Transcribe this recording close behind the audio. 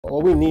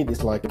All we need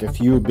is like a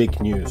few big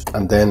news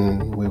and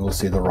then we will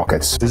see the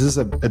rockets. This is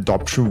an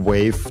adoption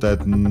wave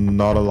that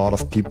not a lot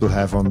of people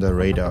have on their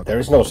radar. There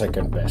is no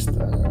second best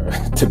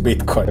to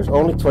Bitcoin. There's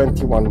only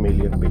 21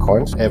 million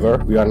Bitcoins ever.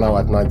 We are now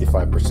at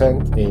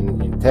 95%.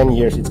 In 10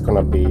 years, it's going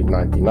to be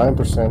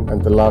 99%.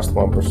 And the last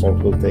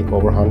 1% will take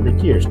over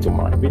 100 years to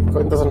mine.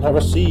 Bitcoin doesn't have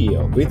a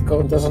CEO.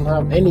 Bitcoin doesn't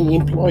have any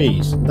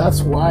employees.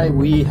 That's why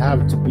we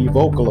have to be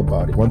vocal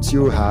about it. Once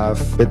you have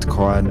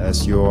Bitcoin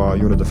as your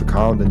unit of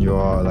account and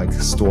your like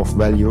store of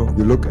value,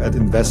 you look at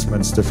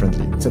investments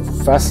differently. It's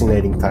a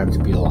fascinating time to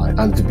be alive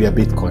and to be a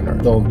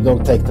Bitcoiner.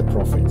 Don't take the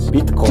profits.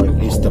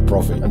 Bitcoin is the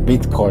profit and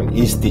Bitcoin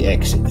is the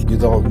exit. You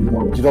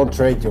don't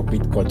trade your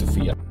Bitcoin to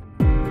fiat.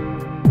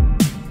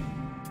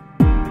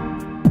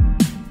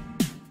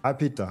 Hi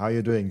Peter, how are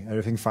you doing?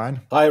 Everything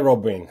fine? Hi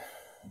Robin,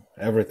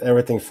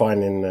 everything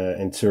fine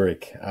in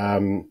Zurich.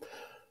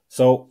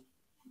 So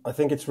I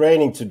think it's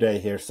raining today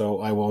here, so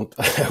I won't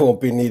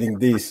be needing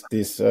these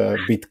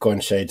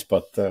Bitcoin shades,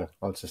 but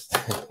I'll just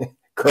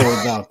cover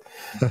it out.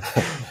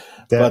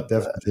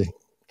 Definitely.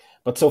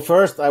 But so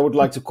first, I would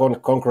like to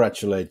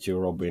congratulate you,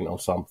 Robin, on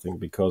something,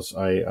 because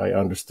I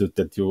understood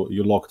that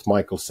you locked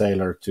Michael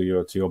Saylor to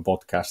your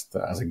podcast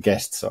as a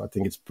guest. So I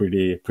think it's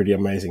pretty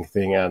amazing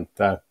thing, and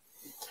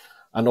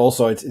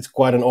also it's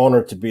quite an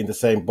honor to be in the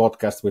same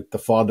podcast with the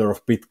father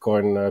of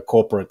Bitcoin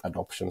corporate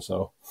adoption.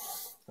 So.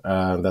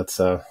 That's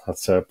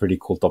a pretty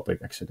cool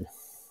topic, actually.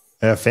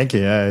 Thank you.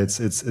 Yeah,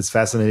 it's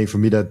fascinating for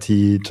me that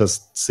he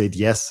just said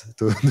yes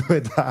to do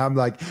it.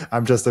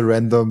 I'm just a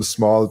random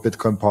small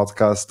Bitcoin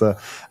podcaster,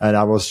 and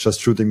I was just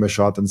shooting my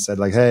shot and said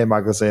like, "Hey,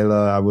 Michael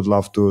Saylor, I would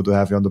love to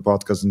have you on the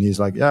podcast." And he's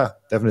like, "Yeah,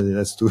 definitely,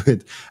 let's do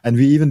it." And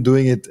we're even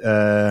doing it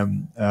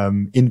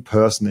in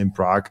person in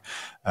Prague.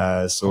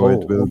 So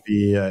it will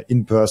be an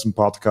in-person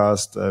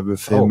podcast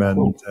with him, cool.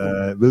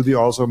 And will be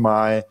also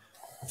my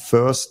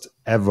first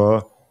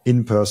ever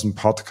in-person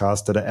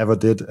podcast that I ever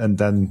did, and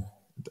then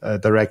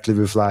directly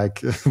with like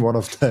one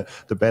of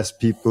the best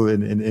people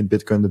in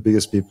Bitcoin, the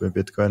biggest people in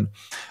Bitcoin.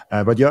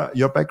 But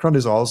your background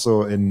is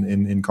also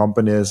in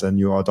companies, and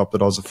you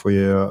adopted also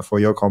for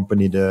your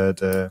company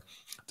the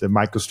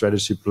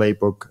MicroStrategy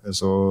playbook.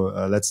 So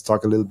let's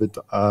talk a little bit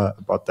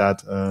about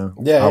that.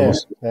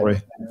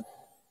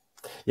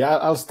 Yeah,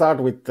 I'll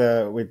start with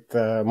the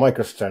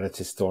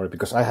MicroStrategy story,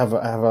 because I have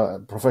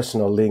a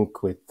professional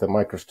link with the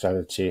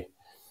MicroStrategy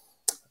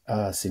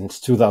since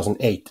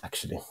 2008,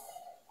 actually.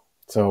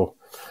 So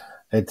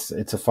it's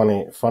a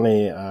funny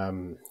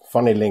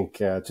link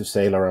to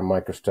Saylor and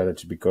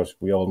MicroStrategy, because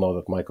we all know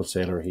that Michael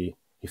Saylor he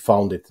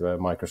founded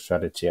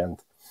MicroStrategy, and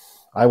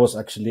I was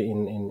actually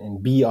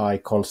in BI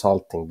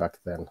consulting back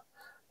then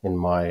in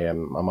my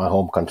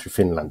home country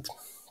Finland,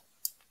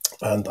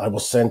 and I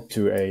was sent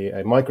to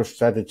a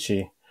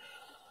MicroStrategy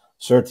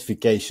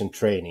certification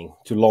training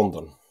to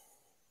London.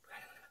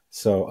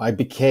 So I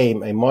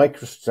became a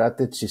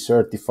MicroStrategy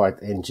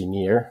certified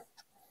engineer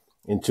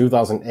in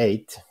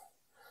 2008,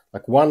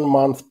 like 1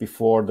 month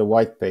before the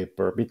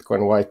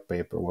Bitcoin white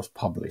paper was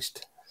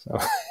published. So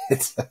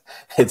it's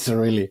a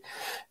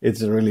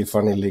really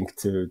funny link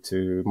to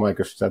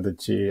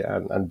MicroStrategy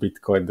and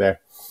Bitcoin there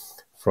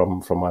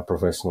from my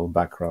professional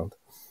background.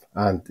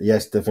 And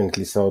yes,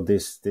 definitely. So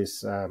this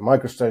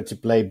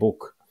MicroStrategy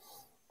playbook,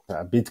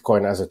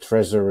 Bitcoin as a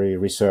treasury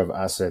reserve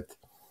asset.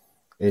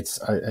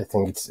 I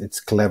think it's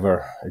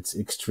clever. It's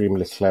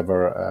extremely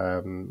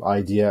clever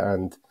idea.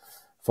 And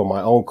for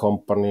my own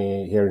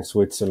company here in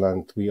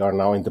Switzerland, we are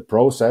now in the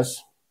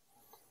process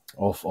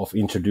of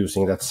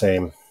introducing that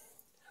same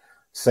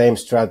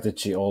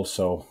strategy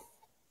also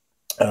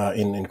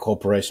in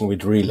cooperation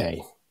with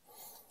Relay.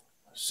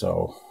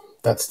 So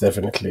that's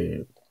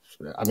definitely,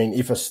 I mean,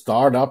 if a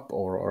startup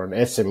or an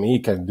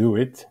SME can do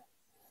it,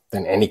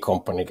 then any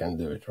company can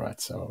do it,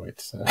 right? So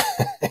it's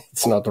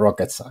it's not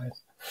rocket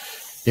science.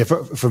 Yeah,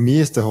 for me,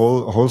 it's the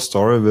whole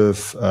story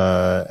with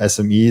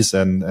SMEs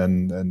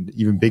and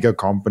even bigger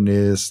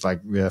companies,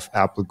 like we have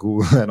Apple,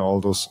 Google, and all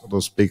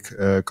those big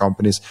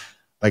companies.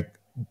 Like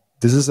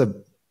this is a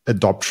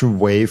adoption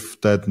wave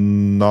that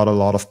not a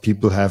lot of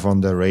people have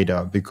on their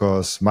radar,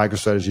 because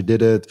MicroStrategy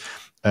did it.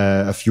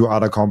 A few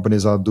other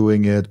companies are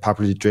doing it.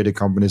 Publicly traded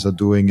companies are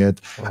doing it.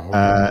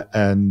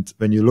 And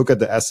when you look at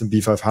the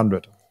S&P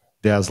 500,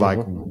 there's like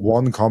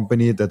one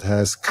company that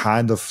has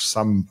kind of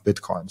some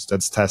Bitcoins.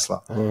 That's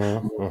Tesla.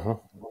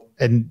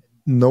 And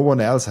no one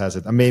else has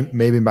it. I mean,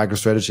 maybe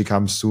MicroStrategy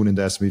comes soon in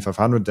the S&P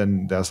 500,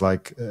 then there's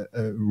like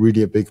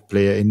really a big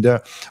player in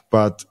there.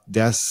 But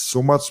there's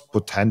so much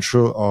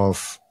potential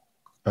of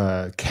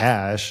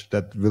cash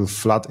that will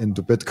flood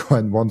into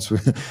Bitcoin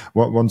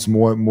once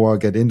more and more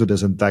get into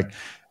this. And like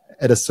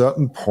at a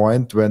certain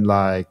point when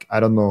like, I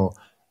don't know,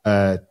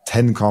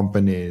 10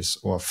 companies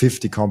or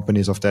 50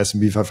 companies of the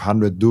S&P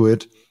 500 do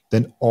it,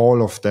 then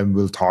all of them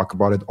will talk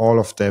about it. All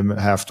of them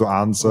have to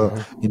answer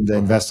in the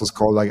investors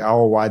call, like,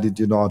 "Oh, why did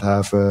you not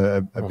have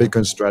a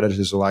Bitcoin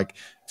strategy?" So, like,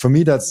 for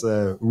me, that's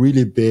a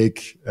really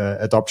big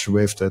adoption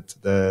wave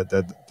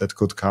that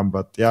could come.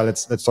 But yeah,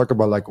 let's talk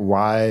about like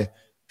why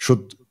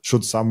should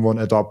should someone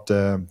adopt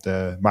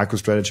the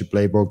MicroStrategy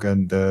playbook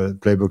and the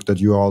playbook that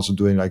you are also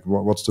doing? Like,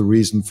 what's the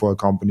reason for a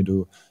company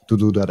to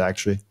do that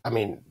actually? I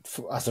mean,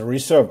 as a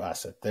reserve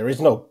asset, there is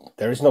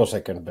no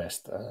second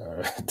best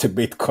to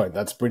Bitcoin.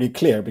 That's pretty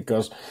clear,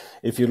 because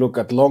if you look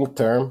at long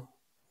term,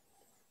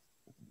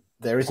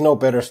 there is no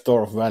better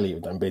store of value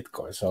than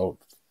Bitcoin. So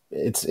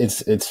it's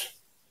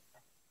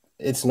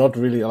not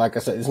really, like I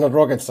said, it's not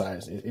rocket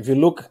science. If you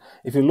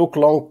look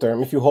long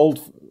term, if you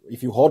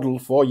hodl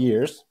 4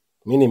 years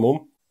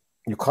minimum,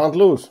 you can't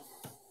lose.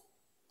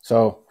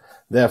 So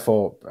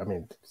therefore, I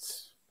mean,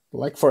 it's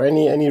like for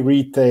any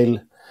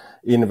retail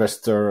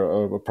investor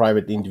or a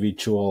private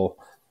individual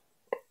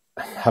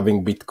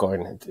having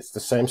Bitcoin, it's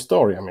the same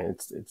story. I mean,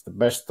 it's the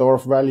best store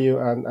of value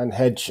and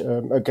hedge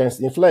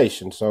against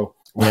inflation. So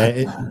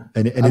yeah,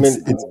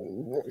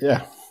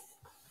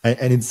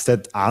 and it's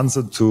that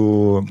answer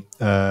to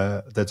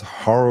that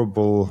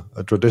horrible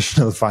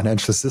traditional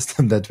financial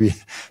system that we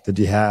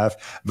have.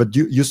 But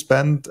you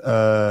spent,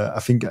 I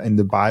think in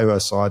the bio I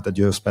saw it, that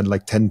you have spent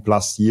like 10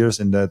 plus years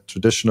in that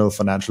traditional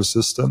financial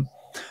system.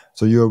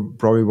 So you're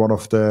probably one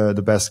of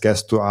the best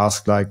guests to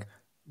ask, like,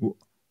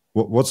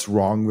 what's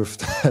wrong with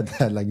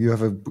that? Like, you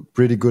have a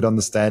pretty good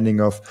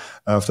understanding of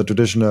the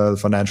traditional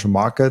financial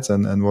markets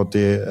and what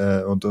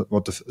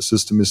the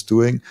system is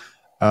doing.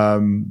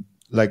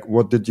 Like,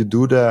 what did you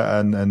do there,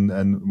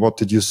 and what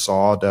did you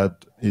saw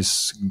that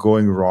is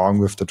going wrong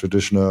with the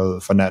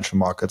traditional financial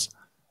markets?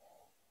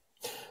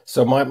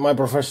 So my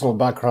professional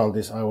background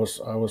is I was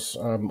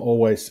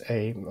always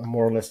a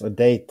more or less a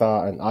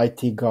data and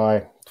IT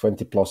guy,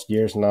 20 plus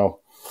years now.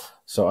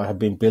 So I have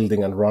been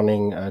building and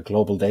running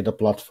global data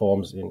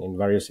platforms in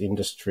various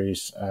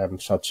industries,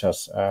 such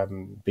as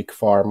big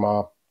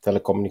pharma,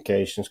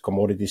 telecommunications,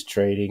 commodities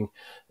trading,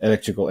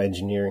 electrical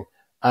engineering,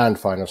 and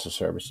financial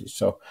services.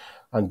 So,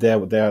 and there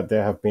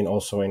have been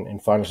also in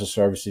financial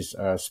services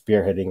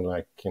spearheading,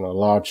 like,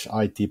 large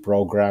IT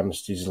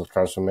programs, digital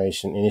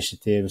transformation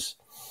initiatives,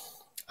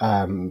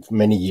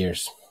 many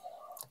years,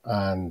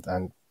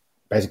 and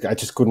basically I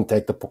just couldn't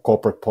take the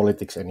corporate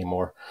politics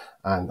anymore,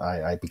 and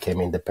I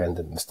became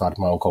independent and started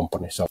my own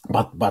company. So,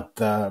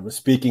 but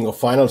speaking of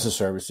financial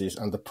services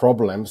and the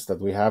problems that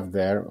we have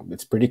there,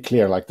 it's pretty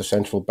clear. Like, the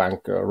central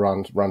bank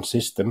run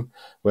system,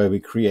 where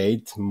we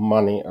create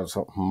money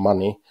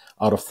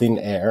out of thin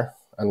air,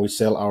 and we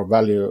sell our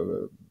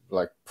value,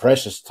 like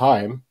precious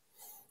time,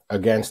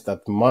 against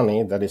that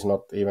money that is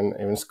not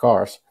even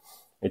scarce.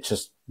 It's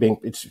just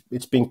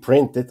being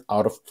printed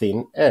out of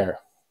thin air,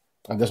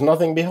 and there's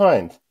nothing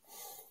behind.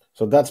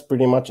 So that's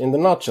pretty much in the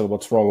nutshell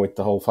what's wrong with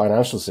the whole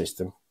financial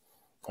system.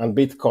 And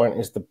Bitcoin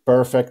is the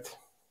perfect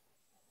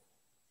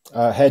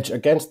hedge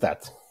against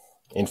that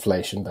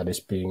inflation that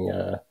is being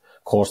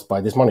caused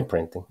by this money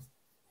printing.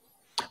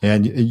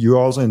 And you're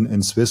also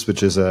in Swiss,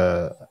 which is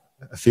I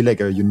feel like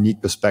a unique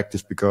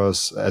perspective,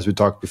 because as we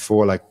talked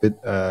before, like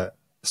the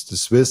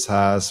Swiss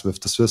has,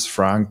 with the Swiss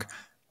franc,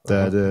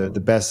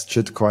 the best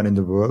shitcoin in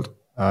the world.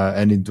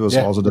 And it was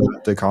also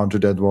the country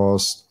that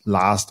was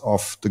last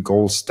of the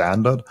gold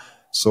standard.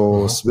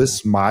 So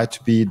Swiss might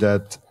be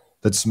that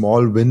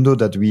small window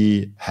that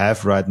we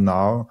have right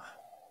now,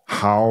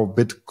 how a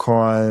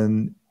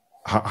Bitcoin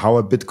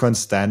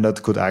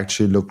standard could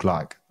actually look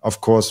like. Of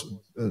course,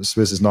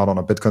 Swiss is not on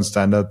a Bitcoin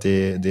standard.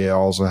 They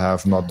also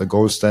have not the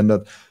gold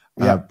standard.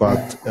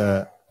 But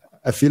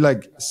I feel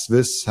like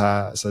Swiss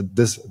has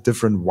this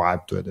different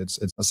vibe to it. It's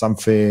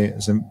something.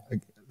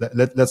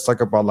 Let's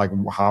talk about, like,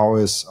 how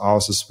is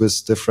the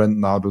Swiss different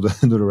now to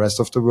the rest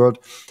of the world,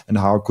 and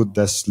how could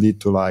this lead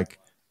to, like,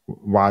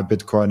 why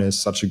Bitcoin is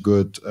such a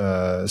good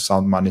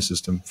sound money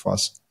system for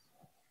us?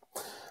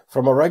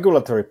 From a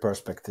regulatory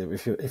perspective,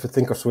 if you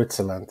think of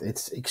Switzerland,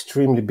 it's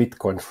extremely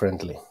Bitcoin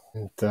friendly.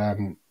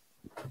 And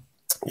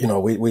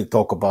we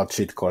talk about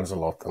shitcoins a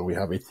lot, and we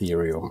have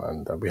Ethereum,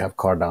 and we have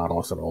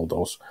Cardano's and all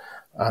those,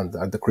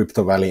 and the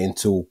crypto valley in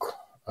Zug,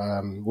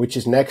 which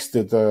is next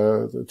to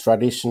the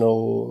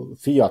traditional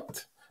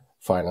fiat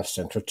finance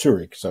center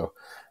Zurich. So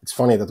it's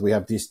funny that we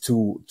have these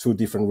two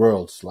different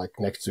worlds, like,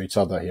 next to each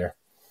other here.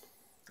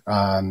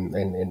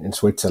 In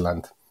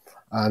Switzerland,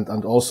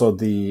 and also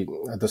the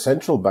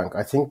central bank,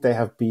 I think they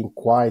have been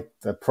quite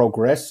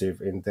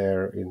progressive in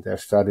their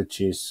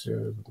strategies,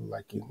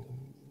 like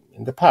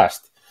in the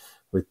past,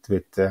 with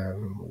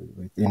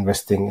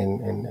investing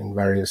in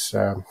various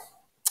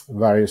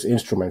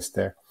instruments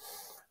there.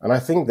 And I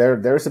think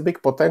there is a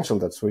big potential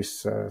that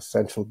Swiss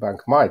central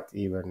bank might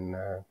even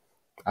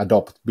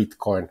adopt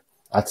Bitcoin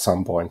at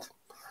some point.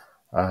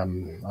 I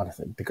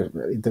think, because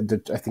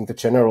I think the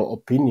general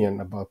opinion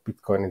about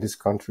Bitcoin in this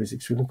country is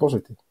extremely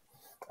positive.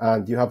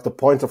 And you have the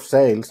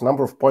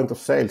number of point of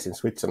sales in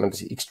Switzerland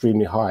is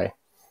extremely high,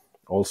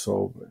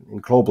 also in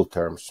global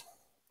terms,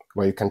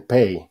 where you can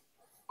pay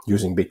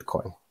using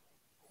Bitcoin.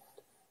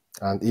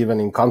 And even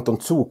in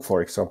Canton Zug,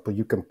 for example,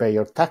 you can pay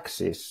your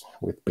taxes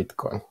with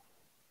Bitcoin.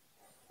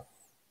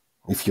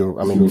 If you're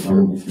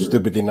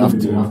stupid enough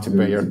to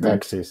pay your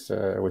taxes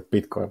with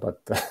Bitcoin, but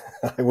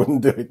I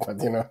wouldn't do it.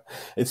 But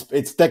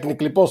it's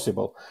technically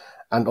possible,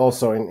 And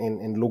also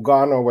in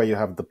Lugano, where you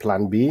have the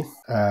Plan B,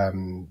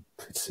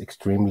 it's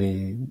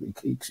extremely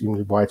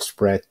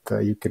widespread.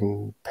 You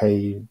can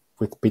pay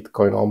with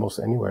Bitcoin almost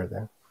anywhere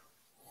there.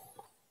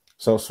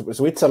 So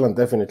Switzerland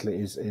definitely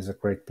is a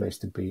great place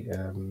to be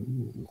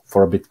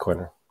for a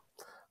Bitcoiner.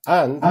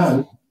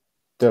 And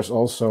there's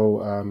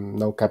also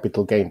no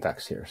capital gain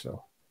tax here.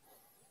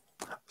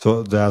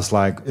 So there's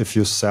like, if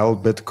you sell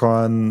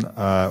Bitcoin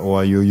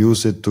or you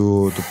use it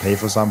to pay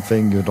for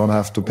something, you don't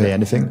have to pay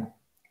anything?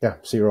 Yeah,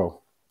 zero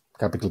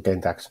capital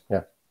gain tax.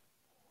 Yeah.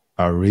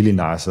 Really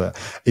nice.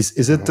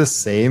 Is it the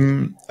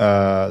same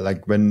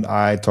like when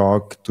I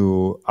talk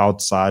to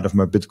outside of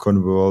my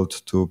Bitcoin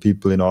world to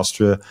people in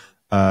Austria?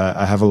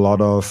 I have a lot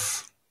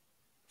of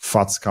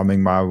thoughts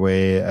coming my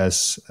way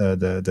as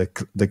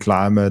the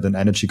climate and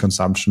energy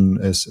consumption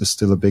is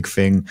still a big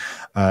thing.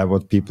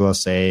 What people are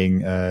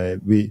saying,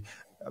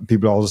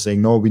 people are also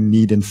saying, no, we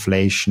need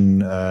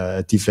inflation.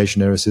 A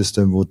deflationary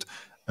system would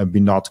be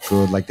not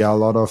good. Like there are a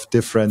lot of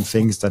different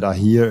things that are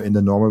here in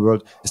the normal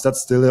world. Is that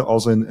still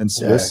also in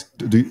Swiss?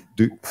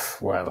 Yeah.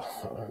 Well,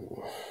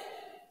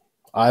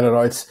 I don't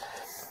know. It's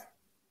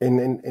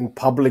in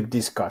public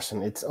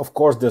discussion. It's, of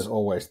course, there's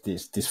always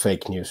this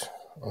fake news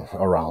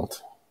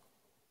around,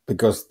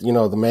 because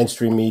the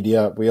mainstream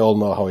media, we all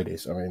know how it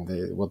is. I mean,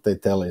 what they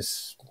tell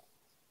is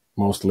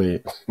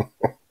mostly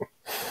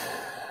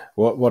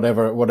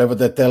whatever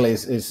they tell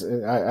is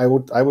I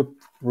would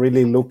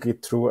really look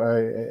it through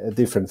a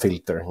different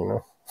filter,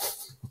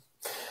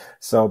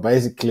 So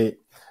basically,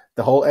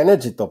 the whole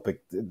energy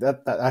topic,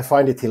 that I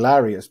find it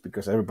hilarious,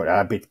 because everybody,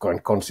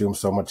 Bitcoin consumes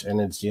so much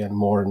energy, and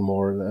more,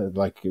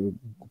 like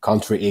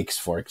country X,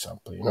 for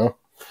example,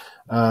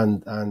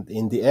 and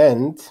in the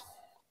end,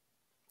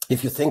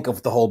 if you think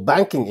of the whole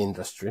banking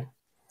industry,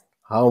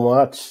 how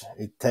much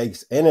it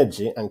takes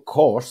energy and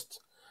cost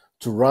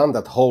to run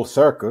that whole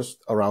circus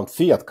around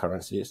fiat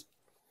currencies,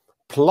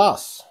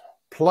 plus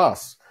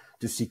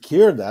to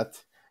secure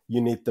that,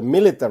 you need the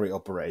military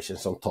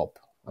operations on top.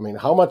 I mean,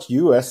 how much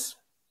US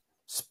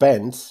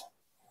spends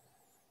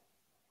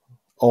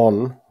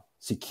on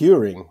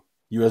securing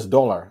US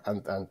dollar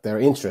and their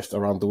interest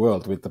around the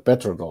world with the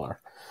petrodollar?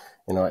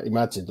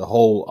 Imagine the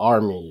whole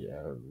army,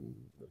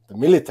 the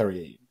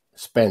military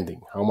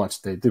spending, how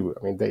much they do.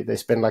 I mean, they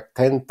spend like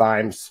 10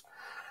 times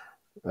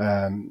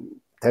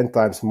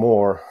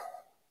more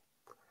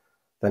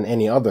than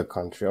any other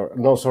country. Or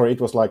no, sorry,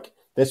 it was like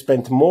they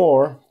spent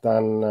more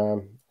than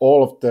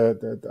all of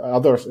the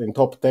others in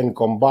top 10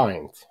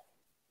 combined.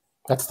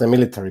 That's the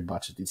military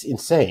budget. It's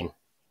insane.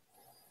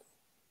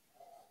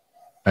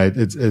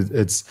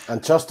 It's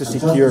and just to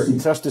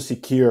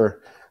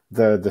secure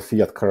the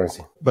fiat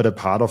currency. But a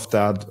part of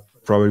that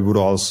probably would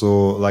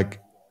also, like,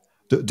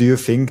 do you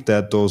think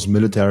that those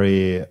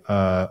military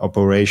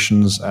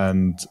operations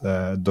and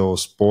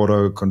those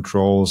border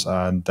controls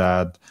and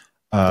that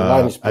the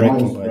line is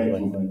breaking, by the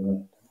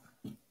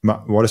way.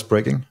 What is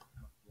breaking?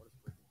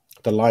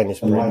 The line is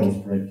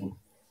breaking.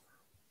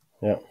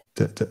 Yeah.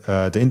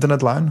 The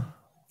internet line?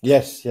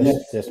 Yes.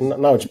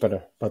 Now it's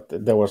better, but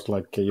there was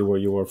like you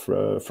were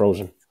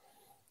frozen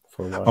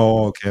for a while.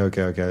 Oh,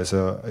 okay.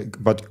 So,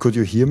 but could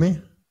you hear me?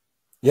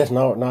 Yes,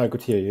 now I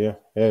could hear you. Yeah.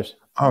 Yes.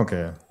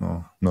 Okay,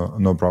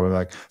 no problem.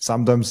 Like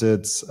sometimes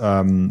it's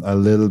a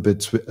little bit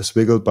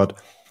swiggled, but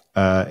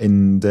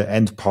in the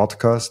end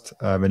podcast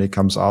when it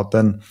comes out,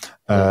 then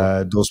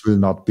those will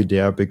not be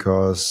there,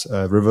 because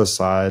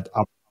Riverside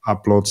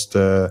uploads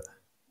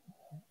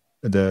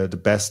the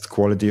best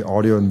quality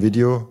audio and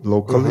video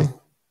locally.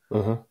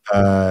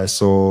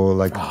 So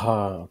like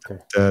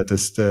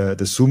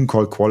the Zoom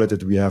call quality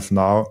that we have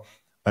now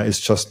is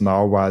just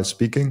now while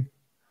speaking,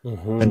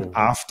 and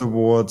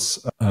afterwards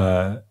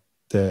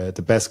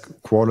the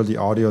best quality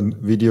audio and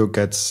video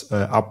gets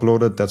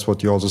uploaded. That's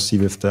what you also see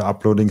with the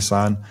uploading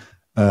sign,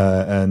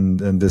 and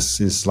this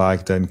is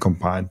like then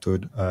combined to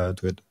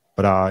it.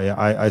 But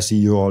I see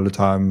you all the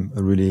time,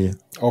 really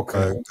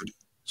good.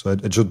 So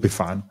it should be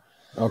fine.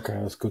 Okay,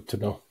 that's good to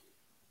know.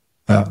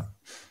 Yeah.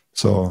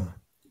 So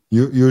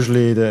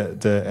usually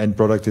the end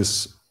product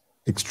is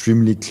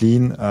extremely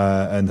clean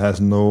and has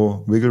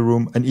no wiggle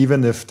room. And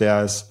even if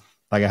there's,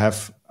 like, I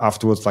have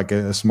afterwards like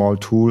a small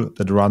tool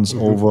that runs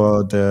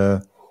over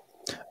the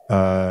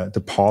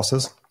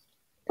pauses,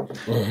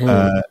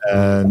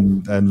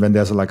 and when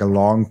there's like a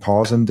long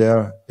pause in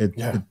there,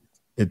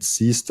 it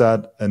sees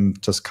that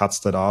and just cuts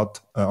that out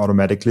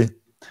automatically.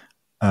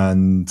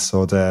 And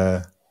so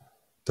the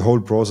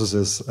whole process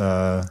is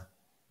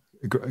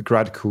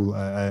quite cool.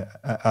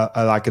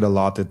 I like it a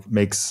lot. It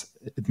makes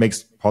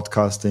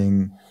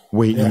podcasting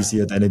way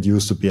easier than it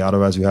used to be.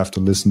 Otherwise, you have to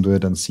listen to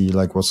it and see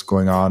like what's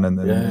going on and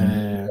do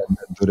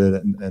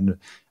it and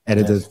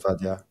edit it.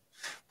 But yeah,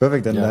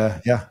 perfect. And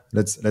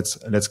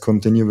let's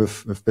continue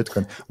with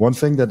Bitcoin. One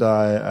thing that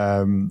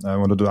I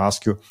wanted to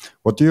ask you: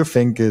 what do you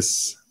think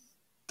is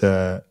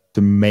the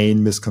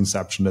main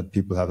misconception that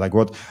people have? Like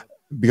what?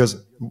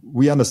 Because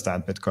we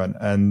understand Bitcoin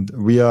and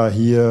we are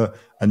here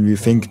and we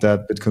think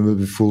that Bitcoin will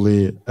be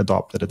fully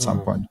adopted at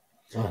some point.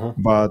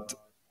 But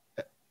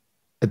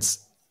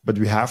but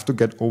we have to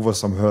get over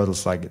some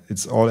hurdles. Like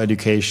it's all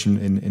education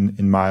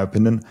in my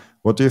opinion.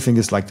 What do you think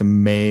is like the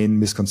main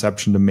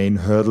misconception, the main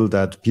hurdle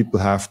that people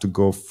have to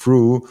go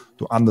through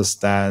to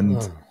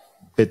understand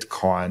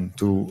Bitcoin,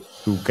 to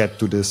get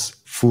to this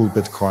full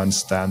Bitcoin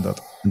standard?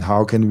 And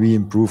how can we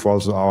improve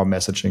also our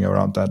messaging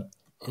around that?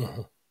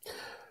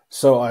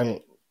 So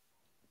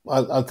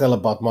I'll tell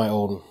about my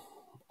own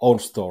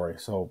story.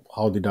 So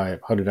how did I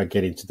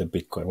get into the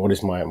Bitcoin? What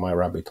is my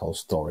rabbit hole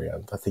story?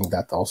 And I think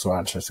that also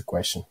answers the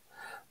question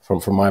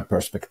from my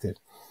perspective.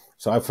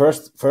 So I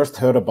first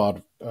heard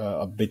about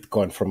a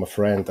Bitcoin from a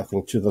friend, I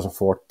think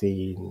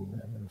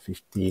 2014,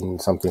 15,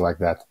 something like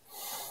that.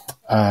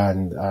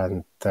 And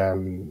I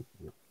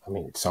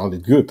mean, it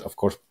sounded good. Of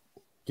course,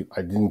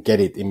 I didn't get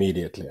it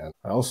immediately. And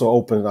I also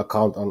opened an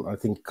account on, I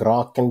think,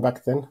 Kraken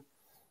back then,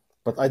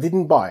 but I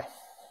didn't buy.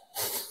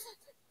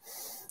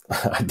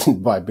 I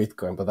didn't buy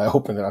Bitcoin, but I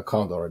opened an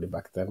account already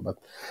back then.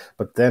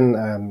 But then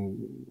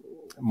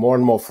more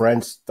and more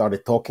friends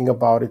started talking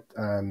about it,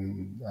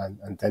 and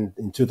then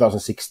in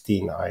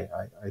 2016 I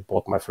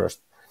bought my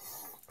first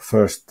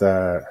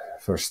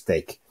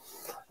stake.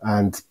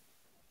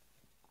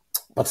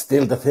 But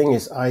still, the thing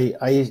is,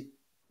 I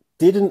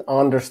didn't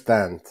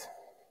understand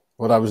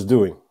what I was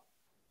doing.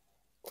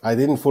 I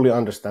didn't fully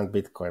understand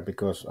Bitcoin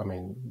because, I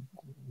mean,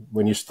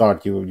 when you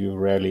start, you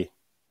rarely.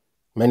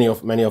 Many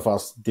of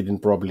us didn't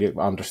probably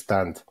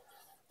understand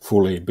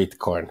fully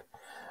Bitcoin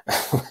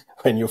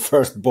when you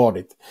first bought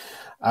it,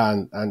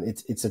 and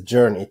it's a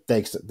journey. It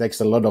takes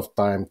a lot of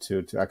time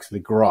to actually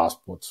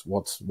grasp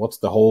what's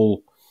the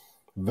whole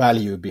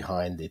value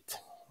behind it,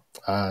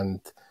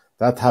 and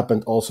that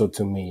happened also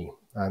to me.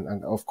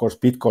 And of course,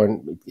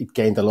 Bitcoin, it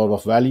gained a lot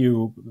of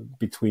value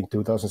between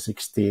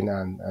 2016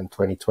 and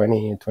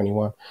 2020 and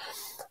 21,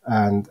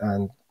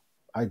 and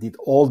I did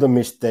all the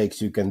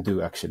mistakes you can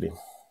do actually.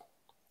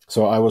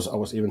 So I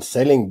was even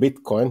selling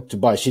Bitcoin to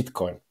buy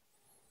shitcoin.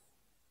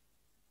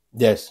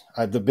 Yes,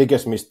 the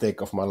biggest mistake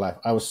of my life.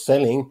 I was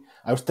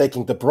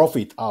taking the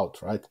profit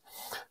out, right,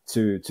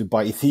 to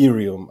buy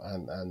Ethereum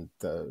and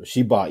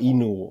Shiba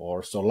Inu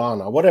or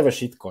Solana, whatever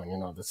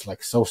shitcoin, that's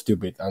like so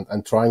stupid,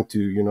 and trying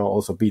to,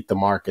 also beat the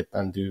market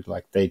and do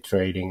like day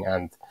trading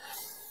and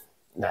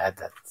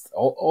that's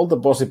all the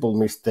possible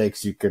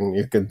mistakes you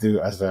can do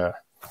as a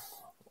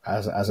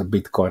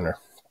Bitcoiner.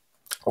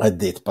 I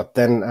did, but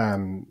then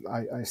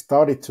I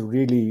started to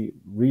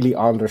really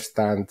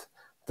understand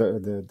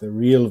the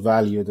real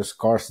value, the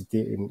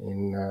scarcity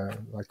in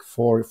like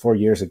four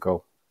years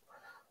ago,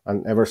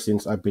 and ever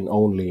since I've been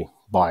only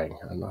buying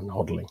and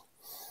hodling,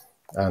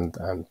 and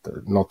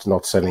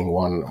not selling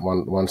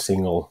one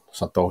single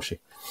Satoshi,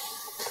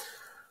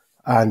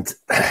 and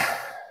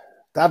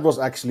that was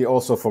actually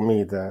also for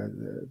me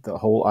the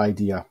whole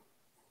idea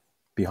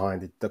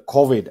behind it. The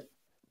COVID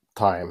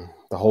time,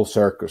 the whole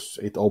circus,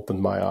 it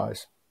opened my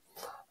eyes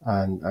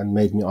and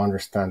made me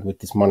understand with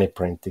this money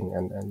printing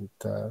and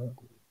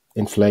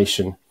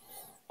inflation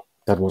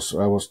that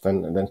was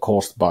then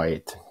caused by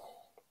it,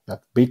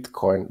 that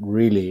Bitcoin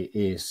really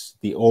is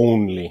the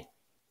only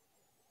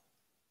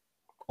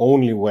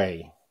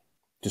way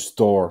to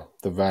store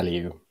the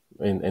value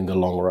in the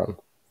long run.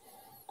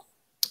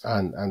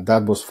 And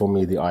that was for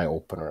me the eye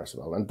opener as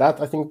well. And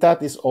that, I think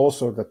that is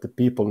also that the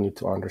people need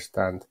to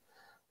understand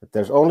that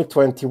there's only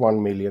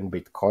 21 million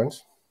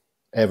Bitcoins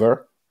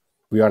ever.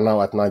 We are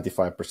now at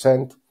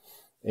 95%.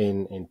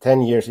 In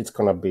 10 years, it's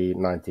going to be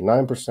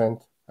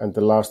 99%. And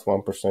the last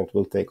 1%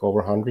 will take over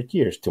 100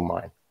 years to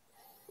mine.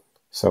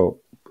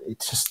 So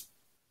it's just,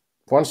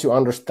 once you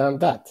understand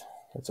that,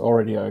 it's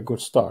already a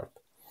good start.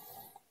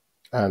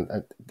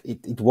 And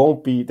there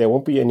won't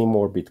be any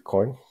more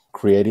Bitcoin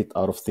created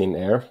out of thin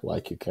air,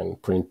 like you can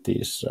print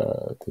these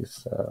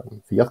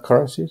fiat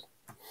currencies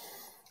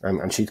and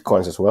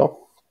shitcoins as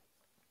well.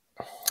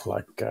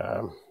 Like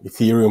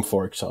Ethereum,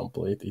 for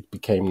example, it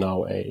became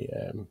now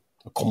a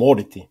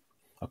commodity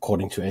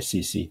according to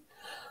SEC,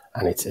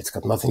 and it's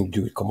got nothing to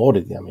do with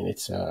commodity. I mean,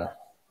 it's a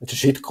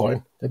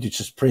shitcoin that you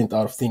just print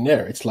out of thin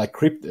air. It's like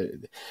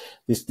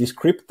these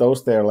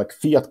cryptos. They're like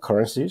fiat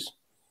currencies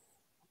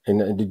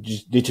in a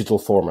digital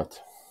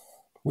format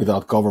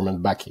without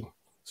government backing.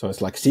 So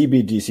it's like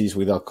CBDCs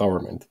without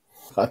government.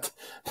 But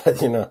I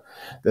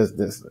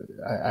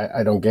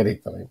don't get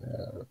it. I mean,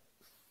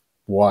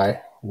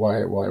 why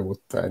would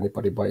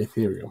anybody buy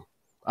Ethereum?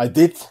 I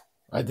did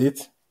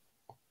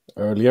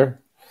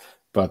earlier,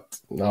 but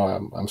now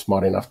I'm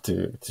smart enough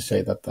to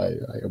say that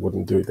I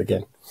wouldn't do it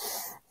again.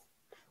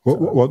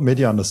 What made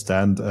you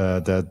understand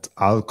that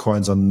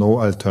altcoins are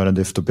no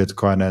alternative to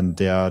Bitcoin and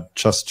they are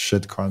just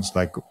shitcoins?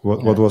 Like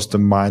what was the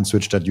mind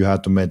switch that you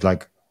had to make,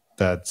 like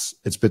that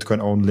it's Bitcoin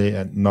only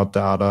and not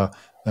the other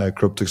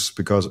cryptos?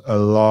 Because a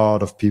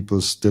lot of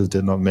people still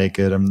did not make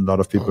it, and a lot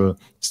of people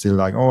still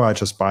like, oh, I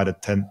just buy the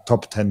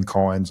top 10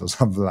 coins or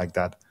something like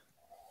that.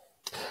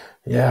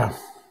 Yeah.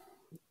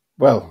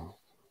 Well,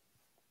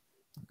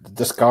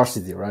 the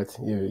scarcity, right?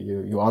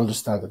 You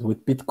understand that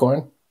with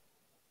Bitcoin,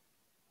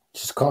 you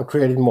just can't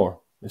create it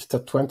more. It's the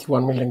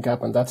 21 million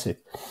gap, and that's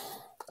it.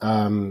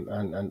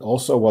 And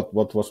also what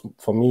was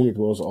for me, it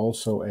was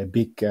also a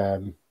big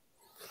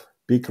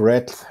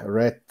red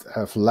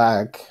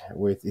flag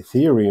with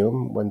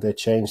Ethereum when they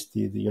changed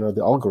the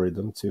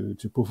algorithm to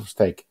proof of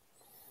stake,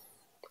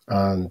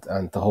 and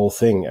the whole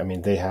thing. I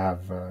mean, they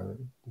have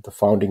the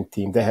founding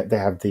team. They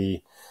have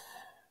the.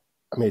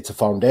 I mean, it's a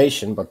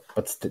foundation, but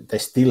they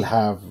still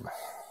have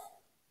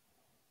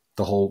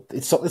the whole.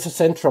 It's a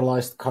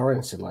centralized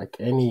currency like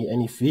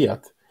any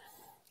fiat,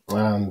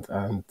 and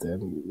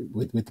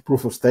with the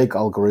proof of stake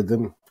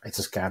algorithm, it's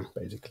a scam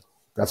basically.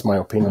 That's my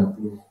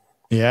opinion.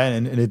 Yeah,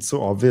 and it's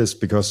so obvious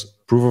because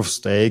proof of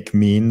stake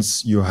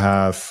means you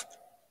have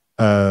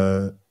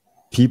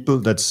people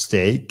that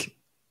stake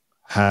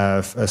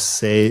have a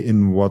say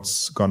in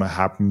what's going to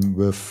happen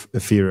with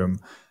Ethereum.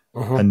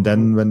 And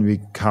then when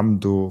we come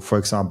to, for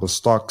example,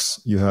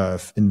 stocks, you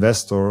have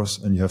investors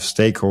and you have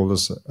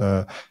stakeholders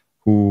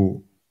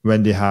who,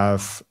 when they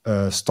have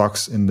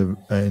stocks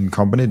in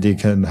company, they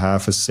can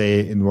have a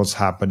say in what's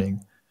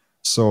happening.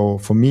 So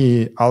for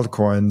me,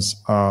 altcoins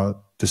are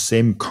the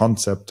same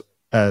concept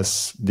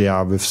as they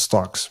are with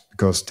stocks,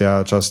 because they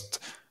are just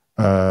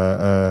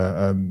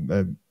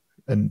an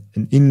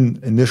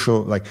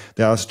initial, like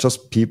there are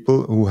just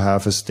people who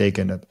have a stake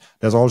in it.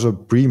 There's also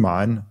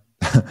pre-mine.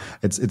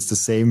 It's the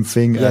same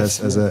thing as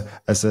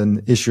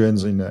an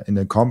issuance in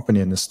a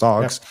company, in the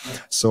stocks. Yeah.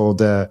 So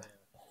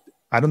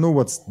I don't know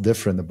what's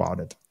different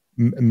about it.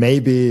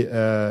 Maybe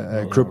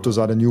cryptos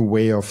are the new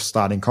way of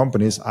starting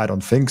companies. I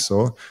don't think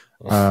so.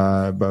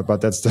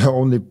 But that's the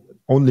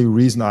only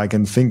reason I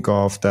can think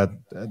of that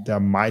there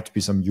might be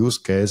some use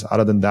case.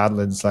 Other than that,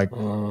 it's like,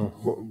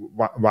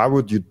 why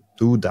would you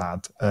do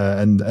that?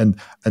 And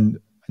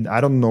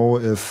I don't know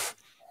if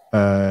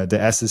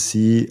the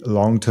SEC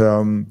long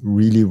term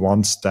really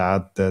wants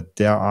that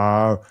there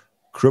are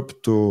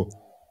crypto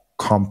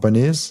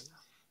companies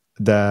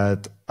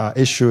that are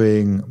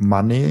issuing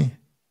money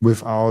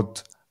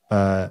without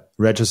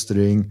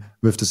registering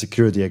with the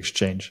security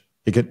exchange,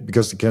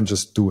 because they can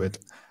just do it.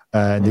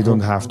 And they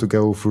don't have to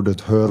go through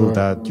that hurdle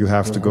that you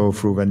have to go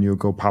through when you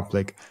go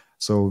public.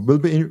 So it will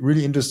be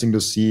really interesting to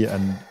see.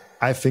 And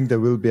I think there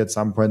will be at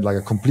some point like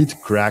a complete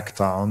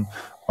crackdown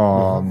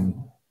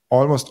on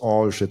almost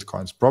all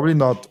shitcoins. Probably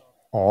not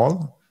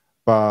all,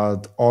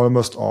 but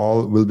almost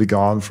all will be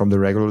gone from the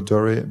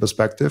regulatory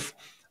perspective.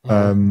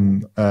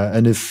 And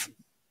if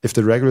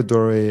the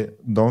regulatory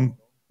don't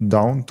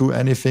do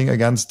anything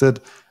against it,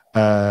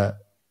 the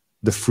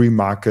free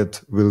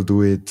market will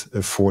do it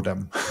for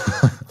them.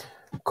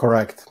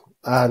 Correct.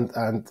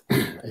 And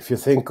if you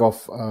think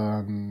of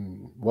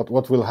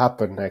what will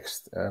happen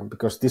next,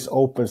 because this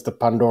opens the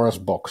Pandora's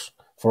box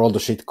for all the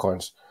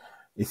shitcoins,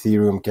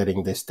 Ethereum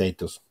getting this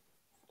status.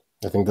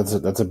 I think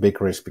that's a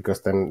big risk,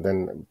 because then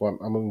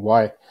I mean,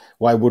 why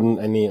wouldn't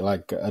any,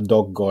 like a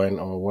dog coin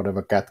or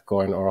whatever, cat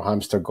coin or a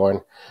hamster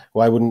coin,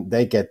 why wouldn't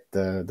they get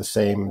the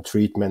same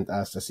treatment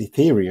as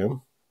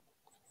Ethereum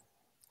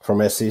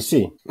from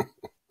SEC?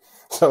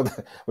 So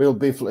we'll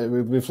be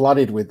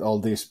flooded with all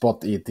these spot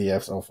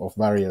ETFs of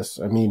various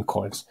meme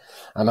coins,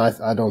 and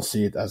I don't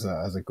see it as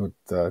a good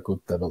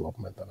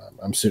development.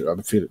 And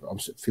I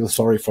feel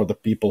sorry for the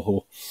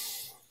people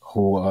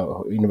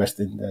who invest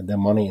in their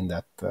money in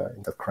that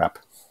crap.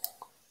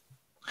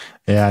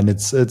 Yeah, and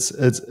it's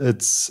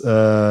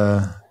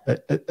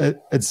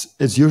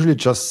usually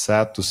just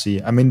sad to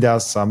see. I mean, there are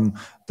some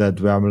that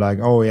where I'm like,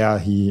 oh yeah,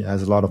 he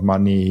has a lot of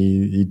money.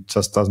 He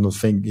just does not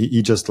think.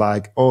 He just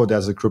like, oh,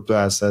 there's a crypto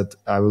asset.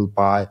 I will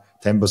buy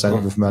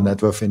 10% with my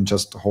net worth in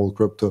just whole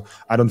crypto.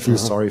 I don't feel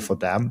sorry for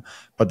them,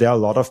 but there are a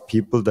lot of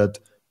people that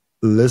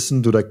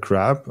listen to the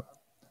crap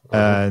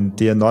and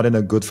they are not in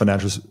a good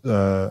financial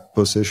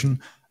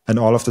position, and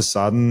all of a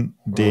sudden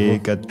they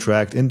get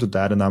dragged into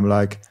that, and I'm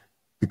like,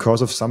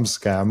 because of some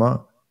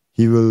scammer,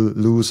 he will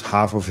lose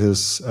half of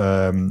his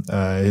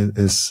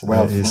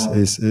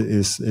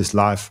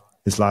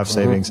life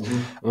savings.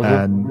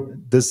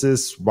 And this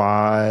is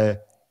why,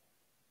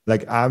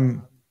 like,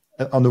 I'm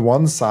on the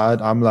one side,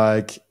 I'm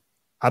like,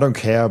 I don't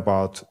care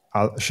about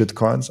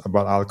shitcoins,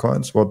 about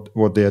altcoins,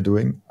 what they are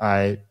doing.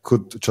 I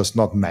could just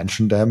not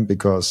mention them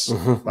because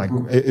like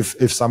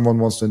if someone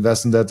wants to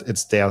invest in that,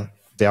 it's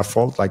their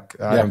fault. Like,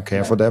 I don't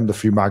care for them. The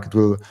free market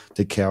will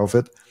take care of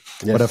it.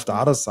 Yes. But on the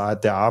other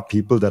side, there are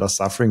people that are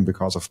suffering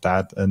because of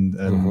that, and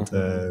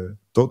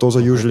those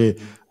are usually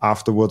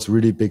afterwards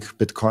really big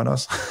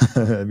Bitcoiners.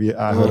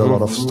 I heard a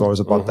lot of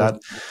stories about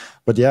that.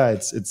 But yeah,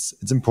 it's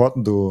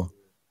important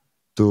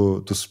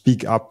to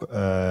speak up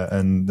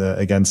and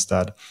against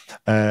that.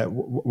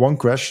 One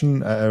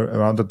question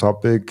around the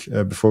topic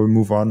before we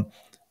move on: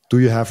 do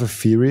you have a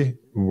theory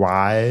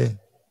why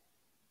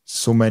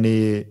so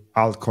many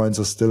altcoins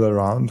are still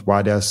around?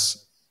 Why there's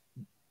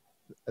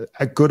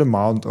a good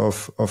amount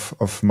of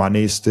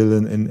money still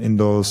in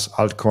those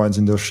altcoins,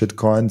 in those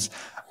shitcoins,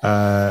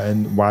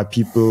 and why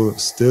people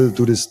still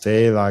to this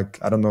day, like,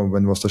 I don't know,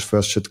 when was the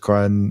first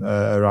shitcoin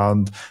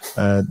around,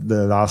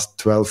 the last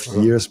 12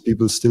 years,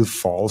 people still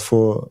fall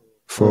for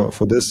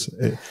this?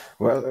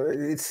 Well,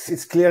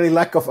 it's clearly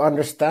lack of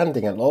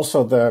understanding, and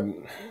also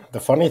the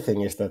funny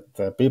thing is that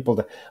but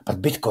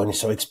Bitcoin is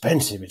so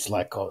expensive. It's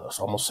like it's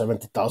almost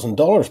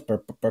 $70,000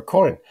 per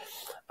coin,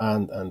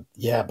 and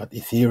yeah, but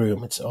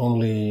Ethereum it's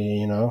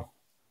only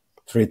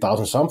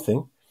 3,000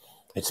 something.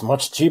 It's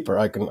much cheaper.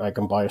 I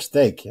can buy a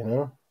stake.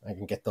 I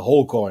can get the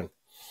whole coin.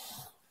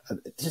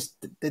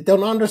 Just they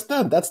don't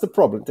understand. That's the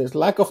problem. There's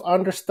lack of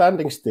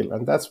understanding still,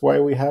 and that's why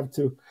we have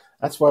to.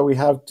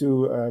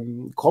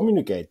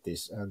 Communicate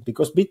this,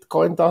 because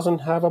Bitcoin doesn't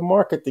have a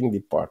marketing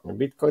department.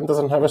 Bitcoin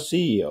doesn't have a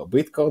CEO.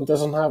 Bitcoin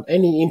doesn't have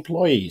any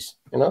employees.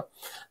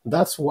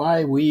 That's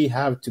why we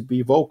have to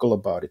be vocal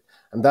about it,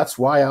 and that's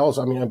why I've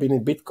been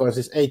in Bitcoin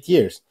since 8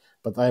 years,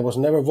 but I was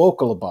never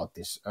vocal about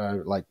this,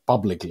 like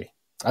publicly.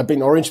 I've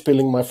been orange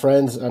pilling my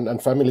friends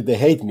and family. They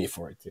hate me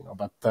for it,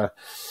 but. But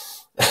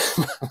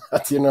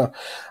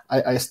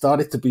I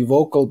started to be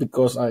vocal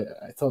because I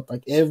thought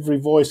like every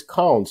voice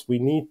counts. We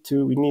need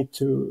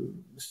to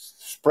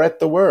spread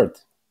the word.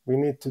 We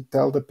need to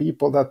tell the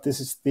people that this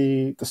is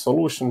the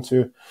solution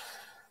to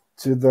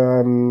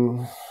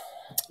the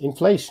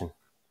inflation.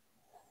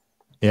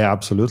 Yeah,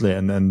 absolutely.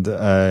 And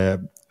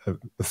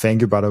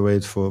thank you, by the way,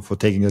 for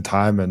taking the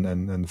time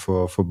and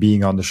for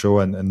being on the show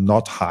and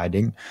not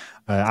hiding.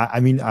 I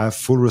have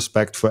full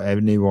respect for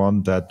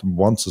anyone that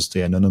wants to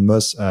stay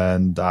anonymous.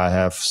 And I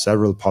have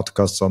several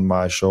podcasts on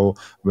my show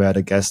where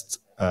the guests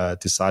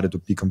decided to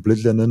be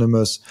completely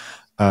anonymous,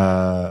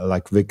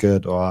 like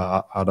Wicked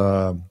or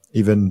other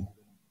even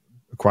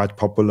quite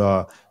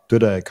popular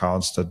Twitter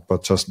accounts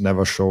but just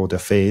never show their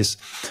face.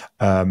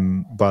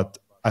 But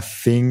I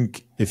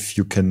think if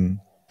you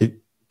can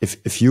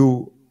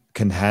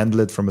handle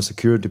it from a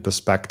security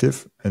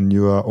perspective and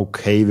you are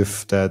okay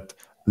with that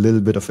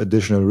little bit of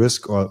additional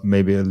risk, or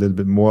maybe a little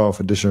bit more of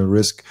additional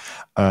risk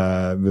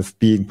with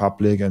being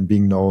public and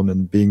being known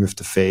and being with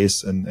the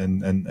face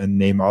and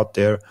name out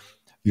there,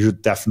 you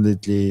should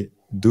definitely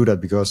do that,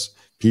 because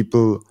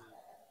people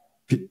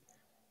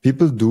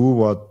do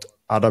what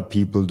other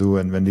people do.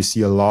 And when they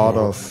see a lot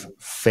of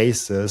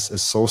faces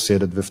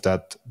associated with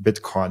that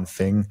Bitcoin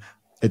thing,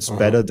 it's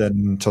better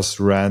than just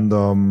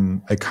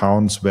random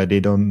accounts where they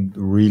don't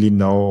really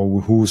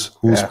know who's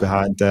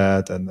behind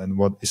that and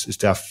what is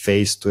their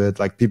face to it.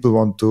 Like, people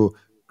want to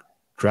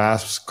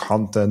grasp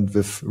content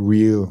with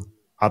real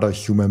other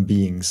human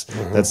beings.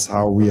 That's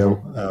how we are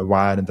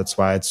wired, and that's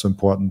why it's so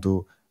important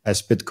to,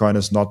 as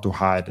Bitcoiners, not to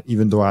hide,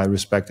 even though I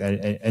respect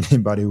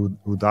anybody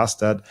who does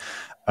that.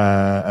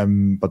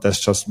 But that's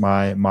just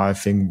my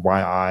thing,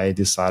 why I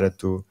decided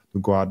to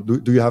go out.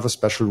 Do you have a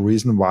special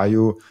reason why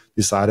you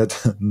decided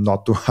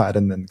not to hide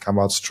and then come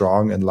out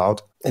strong and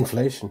loud?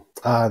 Inflation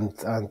and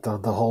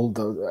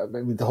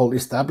the whole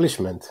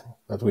establishment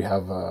that we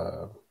have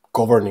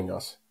governing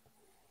us.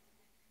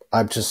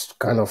 I've just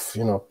kind of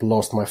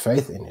lost my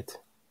faith in it.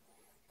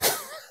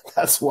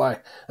 That's why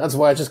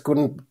I just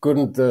couldn't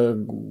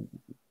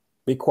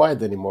be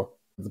quiet anymore.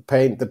 The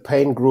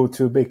pain grew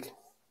too big.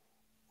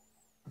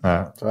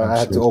 So I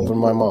had to open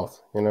my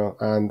mouth, and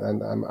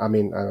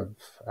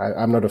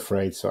I'm not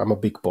afraid. So I'm a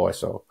big boy,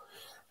 so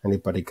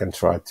anybody can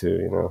try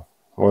to,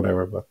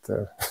 whatever. But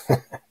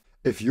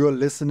if you are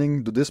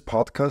listening to this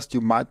podcast,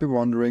 you might be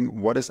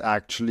wondering, what is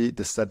actually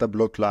the setup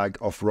look like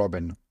of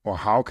Robin? Or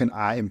how can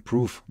I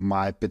improve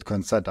my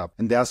Bitcoin setup?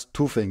 And there's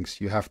two things.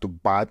 You have to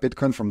buy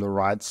Bitcoin from the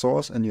right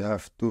source, and you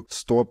have to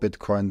store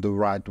Bitcoin the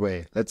right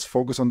way. Let's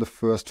focus on the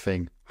first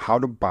thing. How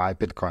to buy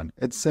Bitcoin.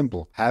 It's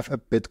simple. Have a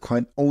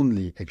Bitcoin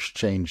only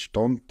exchange.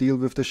 Don't deal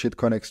with the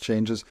shitcoin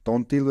exchanges.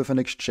 Don't deal with an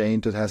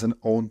exchange that has an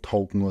own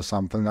token or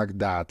something like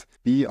that.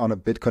 Be on a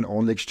Bitcoin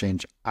only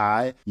exchange.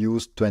 I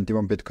use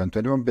 21 Bitcoin.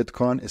 21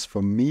 Bitcoin is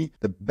for me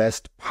the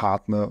best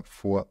partner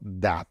for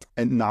that.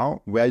 And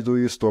now, where do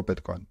you store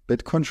Bitcoin?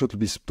 Bitcoin should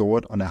be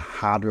stored on a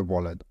hardware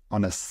wallet,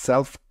 on a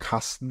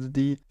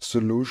self-custody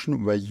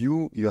solution where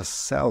you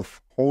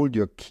yourself hold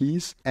your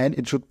keys, and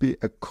it should be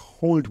a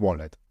cold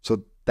wallet.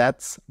 So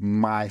that's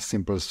my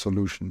simple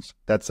solutions.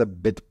 That's a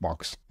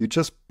BitBox. You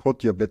just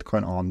put your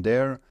Bitcoin on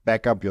there,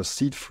 back up your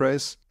seed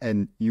phrase,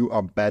 and you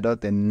are better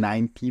than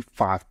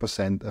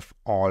 95% of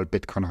all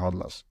Bitcoin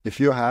hodlers. If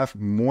you have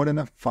more than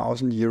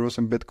 1,000 euros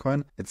in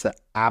Bitcoin, it's an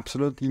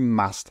absolutely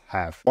must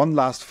have. One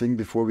last thing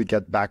before we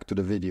get back to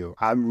the video.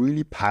 I'm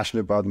really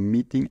passionate about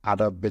meeting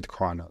other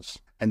Bitcoiners.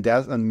 And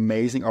there's an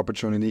amazing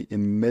opportunity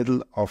in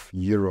middle of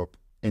Europe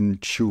in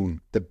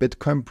June, the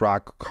Bitcoin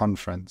Prague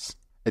conference.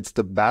 It's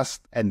the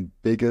best and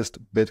biggest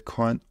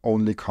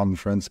Bitcoin-only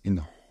conference in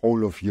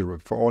whole of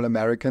Europe. For all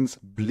Americans,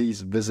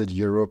 please visit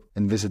Europe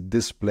and visit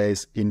this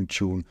place in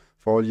June.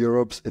 For all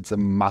Europes, it's a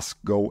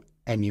must-go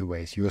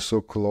anyways. You are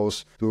so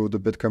close to the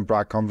Bitcoin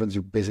Prague conference,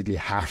 you basically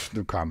have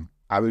to come.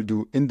 I will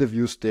do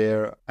interviews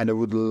there, and I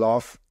would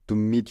love to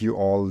meet you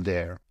all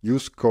there.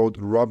 Use code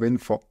ROBIN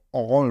for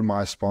all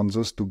my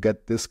sponsors to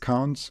get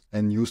discounts,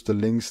 and use the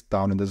links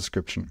down in the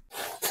description.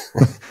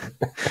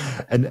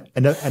 and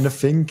I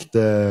think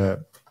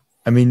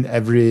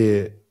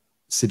every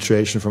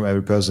situation from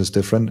every person is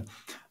different,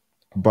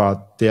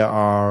 but there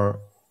are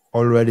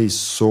already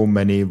so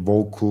many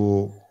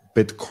vocal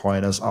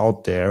Bitcoiners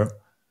out there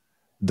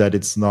that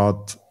it's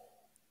not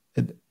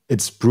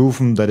it's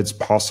proven that it's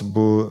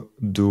possible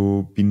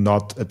to be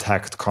not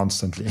attacked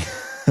constantly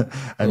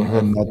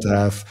and not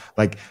have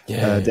like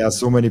there are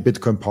so many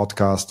Bitcoin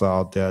podcasts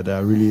out there. There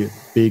are really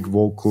big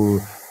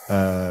vocal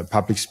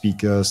public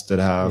speakers that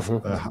have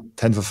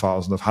tens of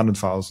thousands, of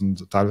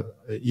 100,000,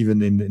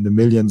 even in the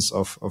millions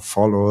of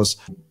followers,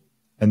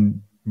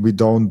 and we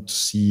don't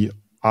see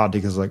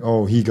articles like,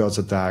 oh, he got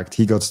attacked,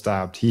 he got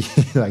stabbed, he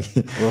like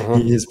he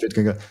is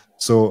Bitcoin.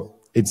 So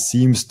it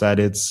seems that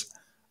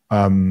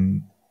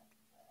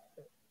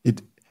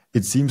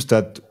it seems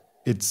that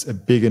it's a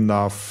big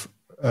enough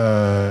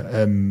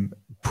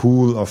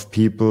pool of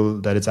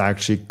people that it's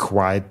actually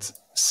quite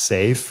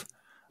safe.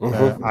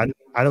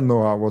 I don't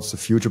know what the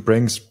future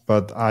brings,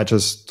 but I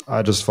just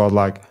felt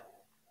like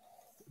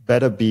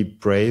better be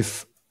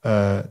brave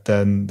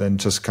than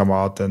just come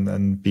out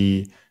and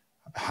be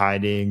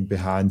hiding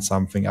behind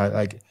something.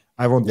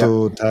 I want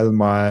to tell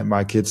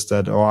my kids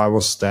that, oh, I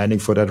was standing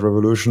for that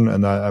revolution,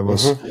 and I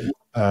was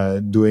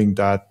doing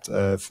that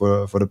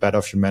for the better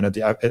of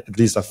humanity. At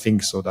least I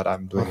think so, that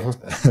I'm doing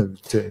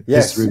it.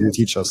 Yes, history will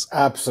teach us.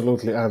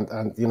 Absolutely,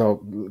 and you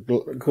know,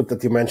 good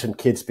that you mentioned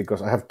kids,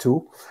 because I have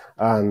two,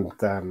 and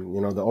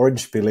you know, the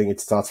orange pilling, it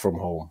starts from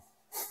home,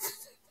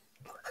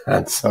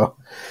 and so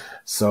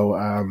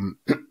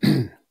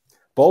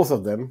both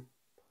of them,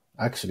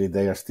 actually,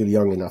 they are still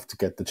young enough to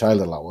get the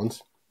child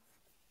allowance,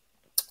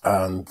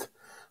 and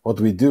what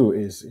we do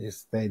is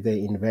they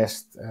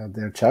invest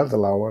their child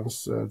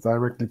allowance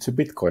directly to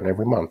Bitcoin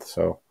every month.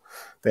 So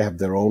they have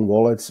their own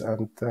wallets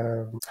and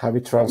have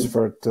it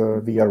transferred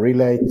via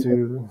relay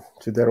to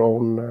their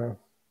own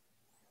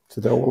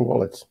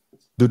wallets.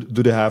 Do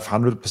they have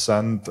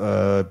 100%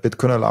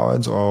 Bitcoin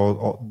allowance,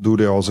 or do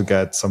they also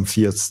get some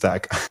fiat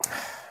stack?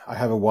 I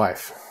have a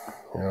wife,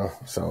 you know,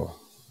 so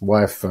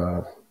wife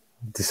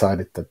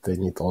decided that they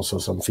need also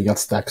some fiat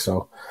stack,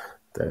 so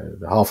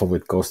the half of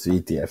it goes to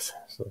ETFs.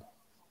 So.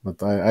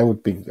 But I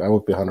would be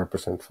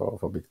 100% for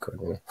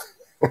Bitcoin, you know.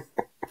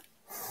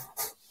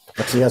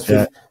 But she has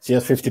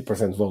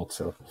 50% vote,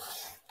 so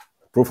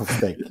proof of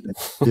stake.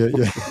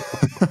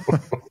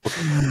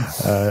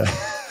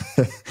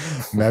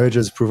 Marriage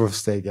is proof of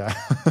stake, yeah.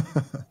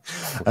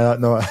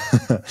 No,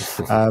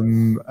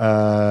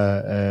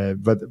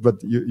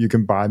 but you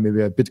can buy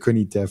maybe a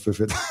Bitcoin ETF with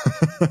it.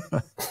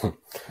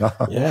 No.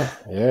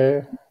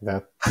 Yeah.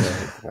 That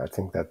I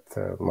think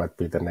that might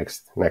be the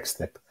next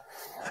step.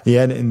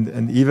 Yeah,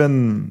 and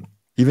even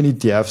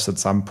ETFs at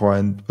some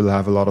point will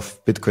have a lot of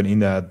Bitcoin in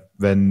there.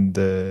 When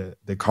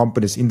the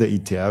companies in the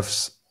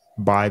ETFs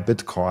buy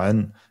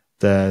Bitcoin,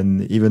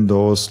 then even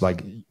those,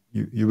 like,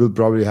 you will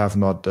probably have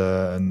not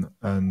an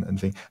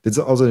thing. It's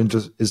also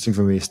interesting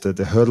for me is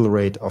the hurdle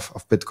rate of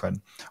Bitcoin.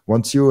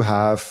 Once you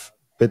have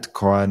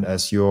Bitcoin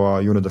as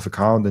your unit of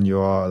account and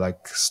your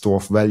like store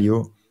of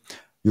value,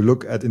 you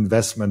look at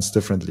investments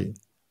differently.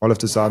 All of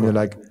a sudden you're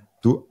like,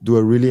 do I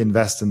really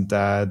invest in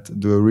that?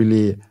 Do I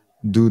really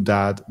do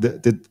that?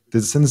 Did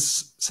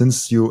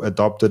since you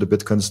adopted a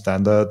Bitcoin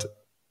standard,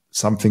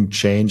 something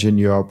change in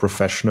your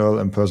professional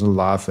and personal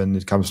life when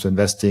it comes to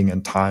investing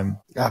and time?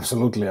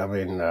 Absolutely. I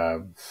mean,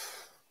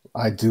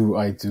 I do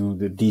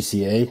the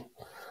DCA,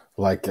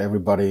 like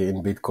everybody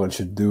in Bitcoin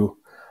should do,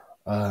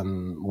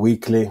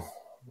 weekly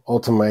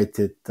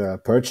automated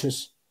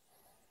purchase,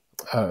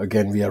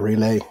 again via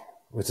Relay,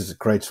 which is a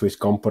great Swiss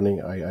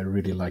company. I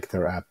really like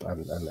their app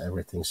and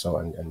everything. So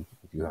and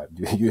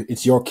you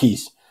it's your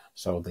keys,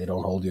 so they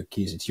don't hold your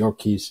keys. It's your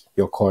keys,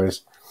 your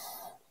coins,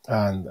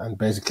 and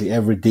basically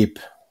every dip.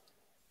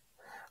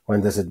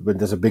 When there's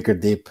a bigger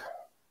dip,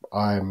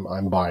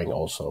 I'm buying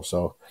also.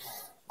 So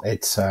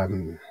it's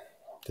the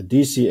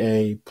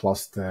DCA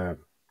plus the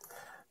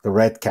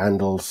red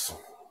candles.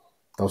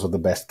 Those are the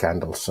best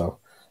candles. So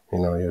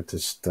you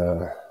just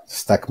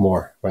stack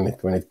more when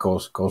it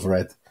goes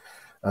red,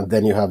 and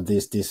then you have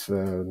these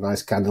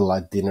nice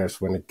candlelight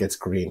dinners when it gets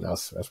green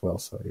as well.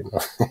 So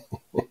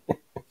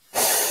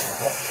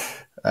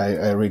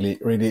I really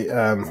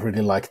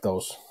like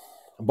those.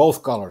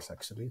 Both colors,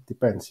 actually. It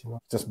depends.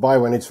 Just buy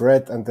when it's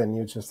red, and then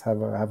you just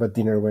have a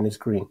dinner when it's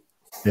green.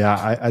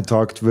 Yeah, I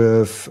talked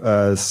with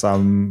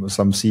some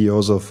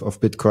CEOs of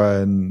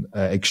Bitcoin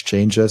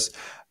exchanges,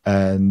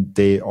 and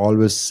they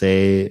always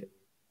say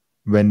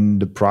when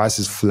the price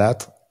is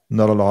flat,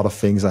 not a lot of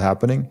things are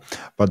happening.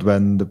 But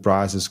when the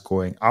price is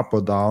going up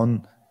or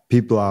down,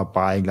 people are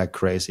buying like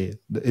crazy.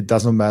 It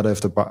doesn't matter if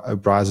the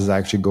price is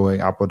actually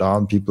going up or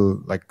down. People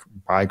like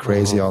buy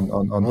crazy on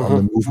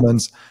the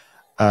movements.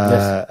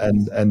 Yes.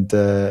 And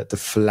the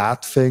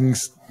flat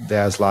things,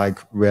 there's like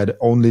where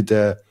only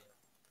the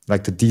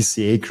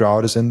DCA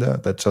crowd is in there,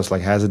 that just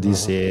like has a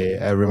DCA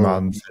every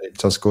month. It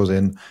just goes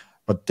in.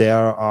 But there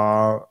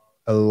are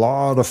a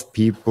lot of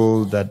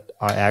people that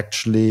are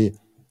actually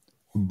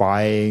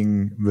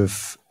buying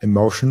with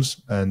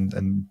emotions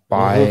and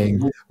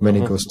buying when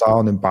it goes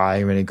down and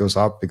buying when it goes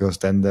up, because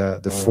then the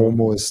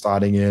FOMO is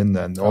starting in,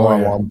 and I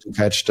want to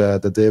catch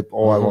the dip,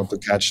 I want to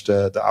catch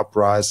the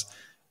uprise.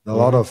 A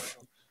lot of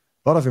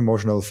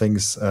emotional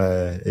things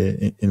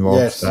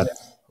involved. Yes.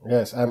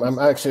 Yes,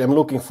 I'm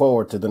looking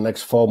forward to the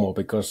next FOMO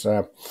because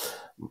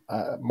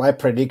my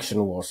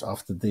prediction was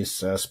after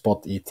this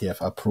spot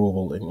ETF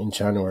approval in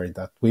January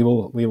that we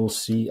will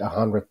see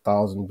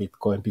 100,000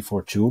 Bitcoin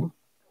before June.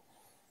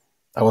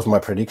 That was my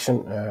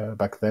prediction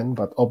back then.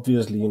 But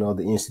obviously,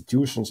 the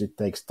institutions, it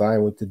takes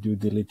time with the due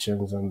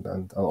diligence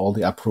and all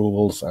the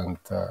approvals and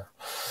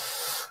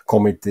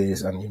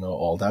committees and,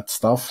 all that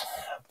stuff.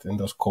 In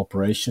those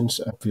corporations,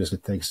 obviously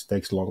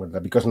takes longer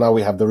than, because now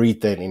we have the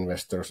retail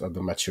investors at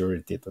the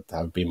maturity that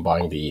have been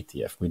buying the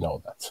ETF. We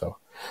know that. So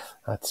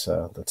that's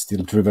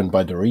still driven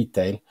by the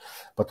retail.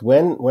 But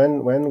when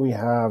we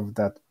have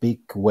that big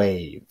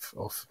wave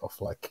of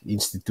like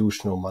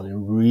institutional money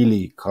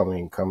really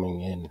coming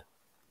in,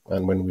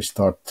 and when we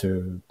start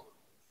to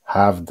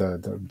have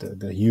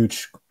the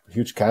huge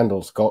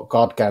candles,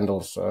 God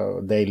candles,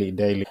 daily,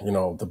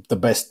 the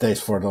best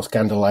days for those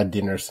candlelight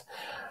dinners.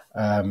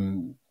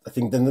 I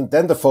think then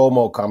the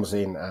FOMO comes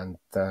in, and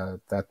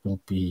that will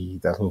be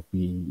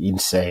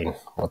insane.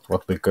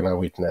 What we're gonna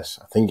witness.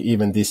 I think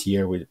even this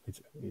year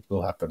it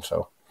will happen.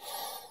 So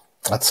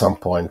at some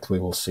point we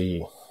will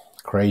see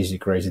crazy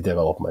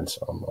developments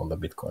on the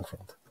Bitcoin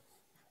front.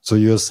 So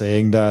you're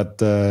saying that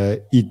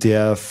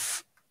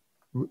ETF,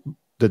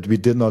 that we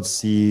did not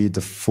see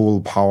the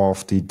full power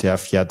of the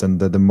ETF yet,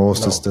 and that the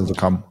most is still to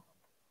come.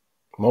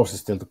 Most is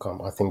still to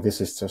come. I think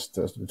this is just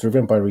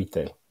driven by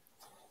retail,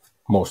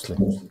 mostly.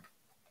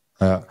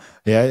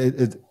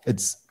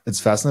 It's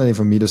fascinating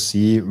for me to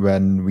see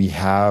when we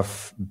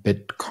have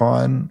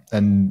Bitcoin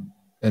and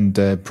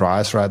the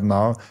price right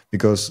now,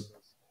 because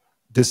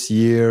this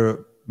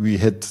year we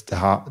hit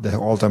the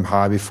all-time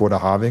high before the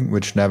halving,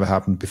 which never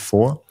happened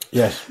before.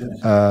 Yes.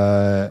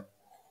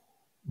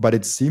 But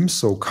it seems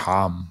so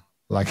calm.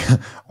 Like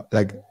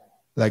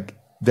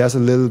there's a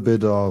little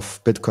bit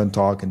of Bitcoin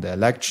talk in the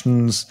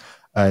elections.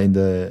 In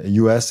the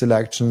US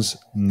elections,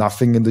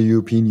 nothing in the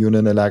European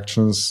Union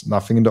elections,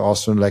 nothing in the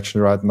Austrian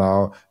election right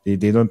now. They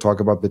don't talk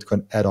about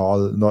Bitcoin at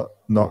all,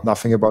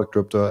 nothing about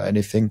crypto,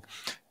 anything.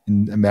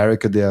 In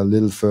America, they are a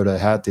little further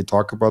ahead. They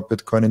talk about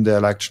Bitcoin in the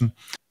election,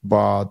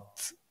 but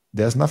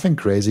there's nothing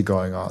crazy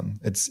going on.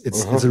 It's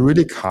a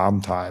really calm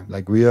time.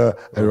 Like we are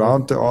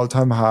around the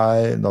all-time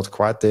high, not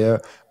quite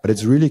there, but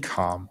it's really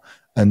calm.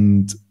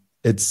 And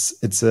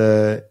it's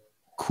a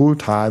cool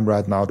time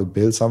right now to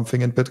build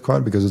something in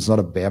Bitcoin, because it's not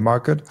a bear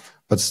market,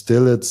 but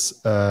still it's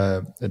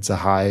a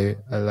high,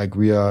 like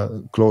we are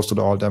close to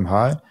the all-time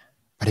high,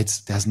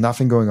 but there's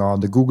nothing going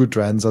on. The Google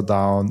trends are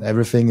down.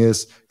 Everything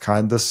is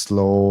kind of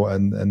slow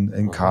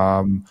and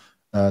calm.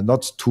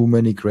 Not too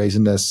many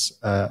craziness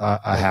are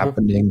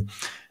happening.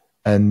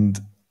 And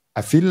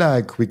I feel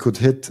like we could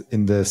hit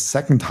in the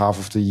second half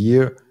of the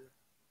year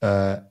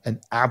an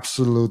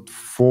absolute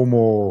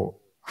FOMO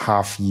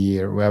half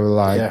year, where we're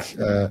like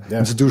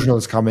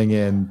institutionals coming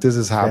in, this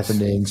is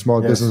happening,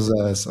 small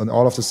businesses, and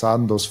all of a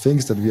sudden those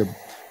things that we are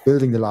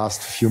building the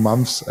last few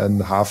months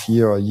and half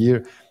year or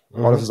year,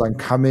 all of a sudden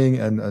coming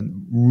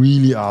and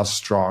really are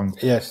strong.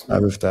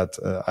 With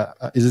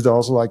that. Is it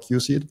also like you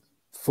see it?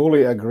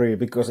 Fully agree,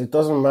 because it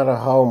doesn't matter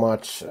how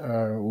much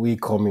we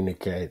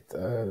communicate,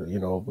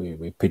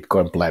 we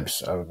Bitcoin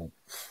plebs,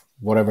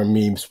 whatever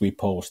memes we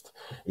post,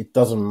 it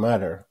doesn't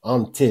matter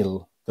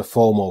until the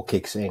FOMO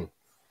kicks in.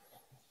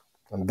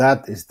 And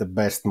that is the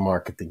best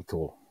marketing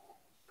tool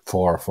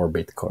for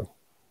Bitcoin.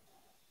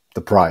 The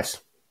price.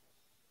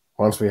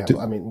 Once we have,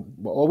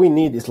 all we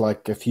need is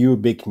like a few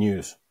big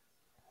news,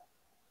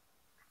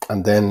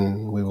 and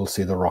then we will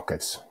see the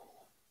rockets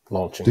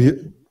launching.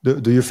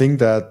 Do you think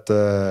that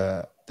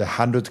the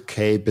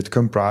 100K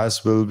Bitcoin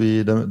price will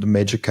be the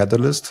major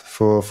catalyst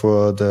for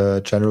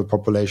the general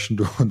population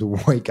to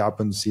wake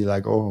up and see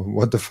like, oh,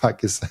 what the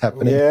fuck is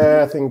happening?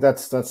 Yeah, I think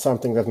that's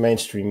something that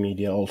mainstream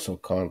media also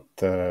can't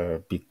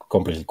be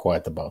completely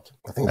quiet about.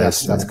 I think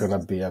that's going to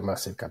be a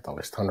massive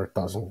catalyst,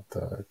 $100,000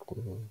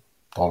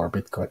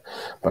 Bitcoin.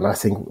 But I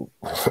think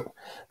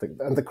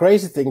the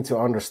crazy thing to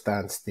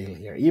understand still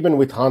here, even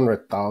with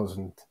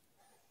 100,000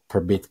 per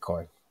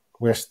Bitcoin,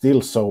 we're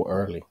still so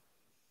early.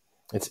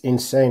 It's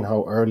insane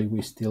how early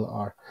we still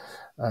are.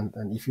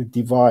 And if you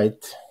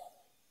divide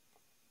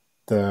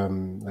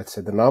let's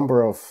say the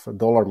number of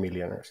dollar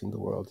millionaires in the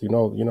world, you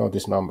know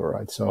this number,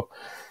 right? So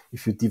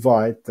if you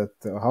divide that,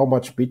 how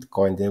much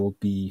Bitcoin there will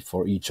be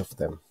for each of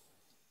them,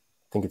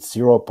 I think it's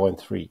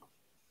 0.3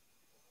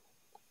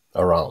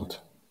 around.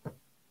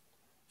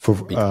 For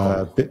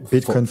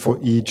Bitcoin for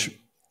each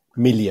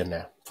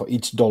millionaire, for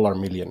each dollar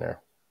millionaire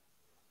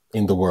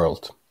in the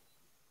world.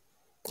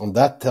 And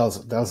that tells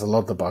a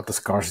lot about the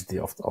scarcity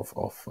of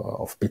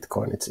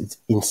Bitcoin. It's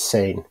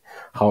insane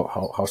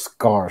how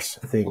scarce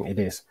a thing it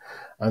is,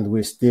 and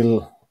we're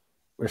still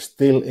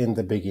in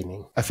the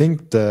beginning. I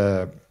think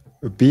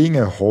being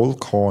a whole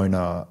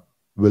coiner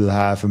will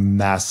have a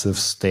massive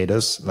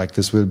status. Like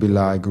this will be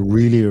like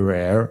really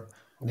rare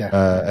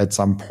at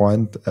some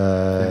point.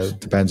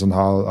 Depends on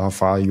how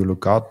far you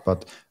look out.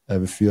 But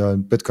if you're a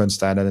Bitcoin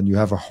standard and you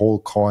have a whole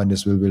coin,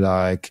 this will be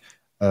like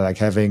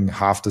having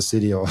half the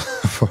city, or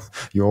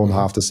you own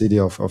half the city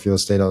of your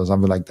state or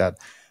something like that.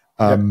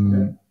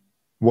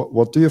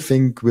 what do you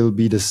think will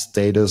be the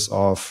status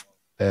of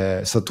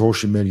a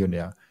Satoshi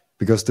millionaire?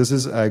 Because this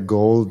is a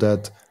goal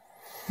that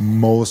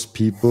most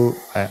people,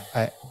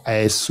 I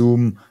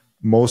assume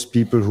most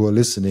people who are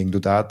listening to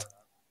that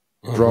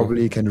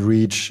probably can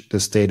reach the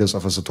status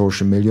of a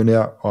Satoshi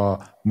millionaire, or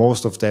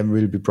most of them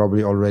will be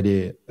probably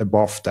already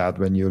above that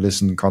when you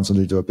listen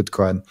constantly to a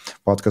Bitcoin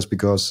podcast,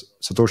 because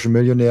Satoshi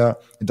millionaire,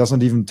 it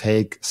doesn't even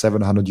take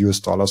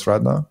 $700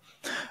 right now.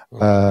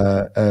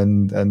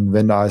 And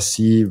when I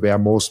see where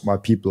most of my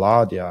people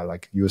are, they are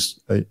like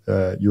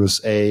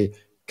USA,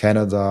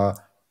 Canada,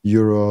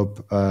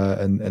 Europe,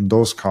 and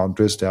those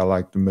countries. They are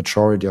like the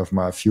majority of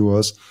my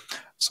viewers.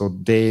 So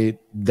they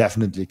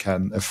definitely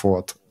can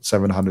afford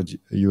 $700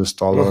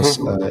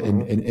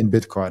 in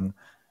Bitcoin.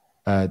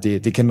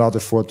 They cannot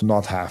afford to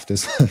not have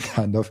this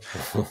kind of.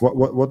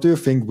 What do you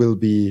think will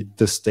be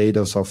the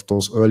status of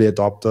those early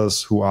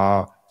adopters who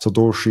are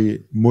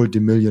Satoshi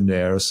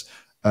multimillionaires?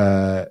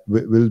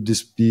 Will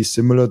this be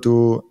similar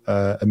to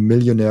a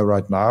millionaire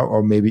right now,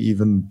 or maybe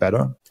even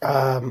better?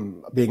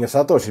 Being a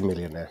Satoshi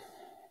millionaire.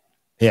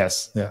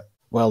 Yes. Yeah.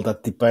 Well,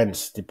 that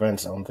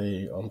depends on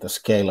the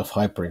scale of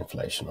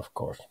hyperinflation, of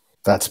course.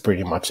 That's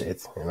pretty much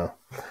it.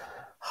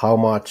 How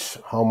much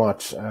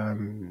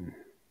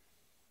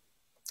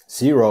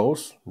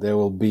zeros there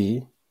will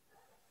be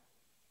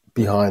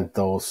behind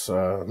those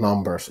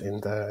numbers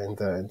in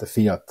the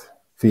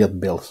fiat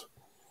bills.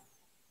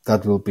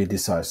 That will be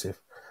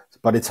decisive,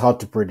 but it's hard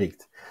to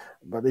predict.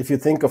 But if you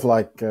think of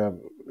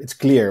it's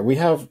clear we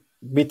have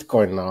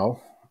Bitcoin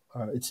now.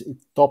 It's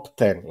top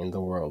 10 in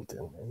the world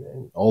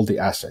in all the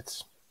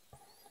assets.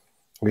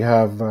 We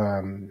have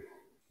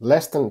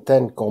less than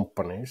 10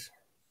 companies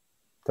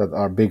that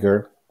are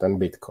bigger than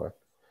Bitcoin.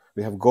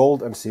 We have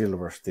gold and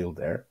silver still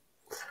there,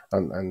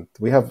 and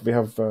we have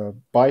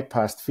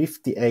bypassed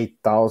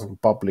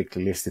 58,000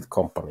 publicly listed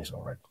companies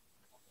already,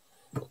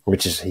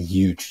 which is a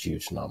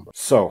huge number.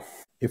 So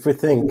if we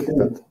think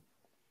that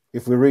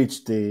if we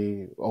reach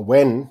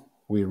when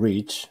we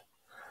reach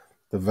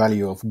the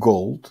value of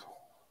gold,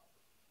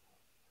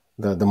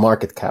 the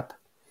market cap,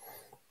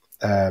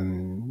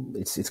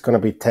 it's going to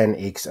be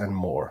 10x and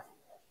more,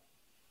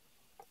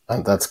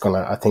 and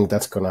I think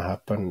that's gonna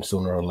happen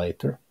sooner or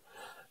later.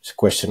 It's a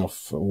question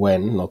of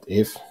when, not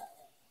if.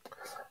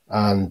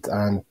 And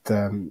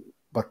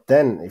but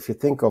then if you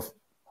think of,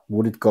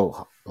 would it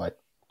go like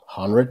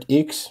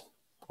 100x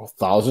or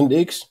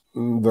 1000x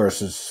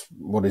versus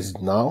what is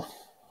it now?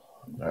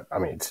 I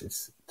mean,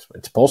 it's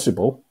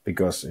possible,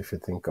 because if you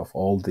think of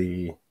all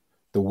the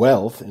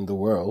wealth in the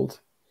world,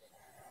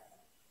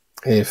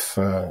 if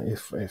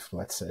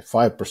let's say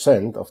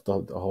 5% of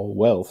the whole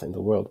wealth in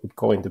the world would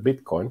go into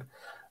Bitcoin,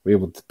 we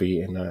would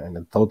be in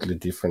a totally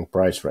different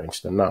price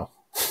range than now.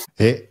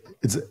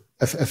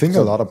 I think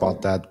a lot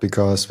about that,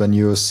 because when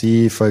you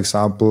see, for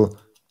example,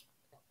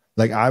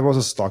 like I was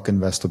a stock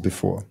investor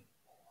before.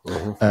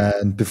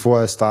 And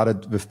before I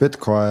started with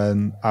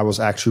Bitcoin, I was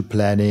actually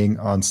planning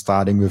on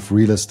starting with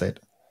real estate.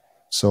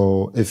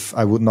 So if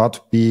I would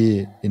not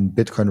be in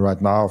Bitcoin right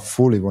now,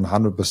 fully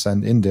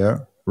 100% in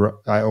there,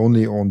 I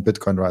only own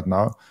Bitcoin right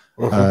now,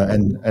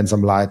 and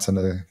some lights and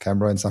a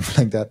camera and something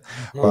like that.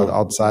 But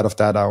outside of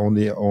that, I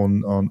only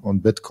own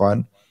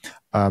Bitcoin.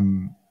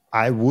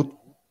 I would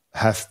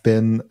have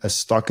been a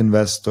stock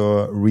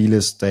investor, real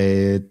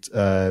estate,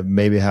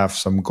 maybe have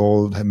some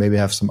gold, maybe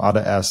have some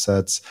other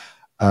assets.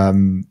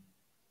 And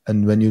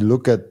when you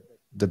look at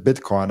the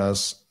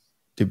Bitcoiners,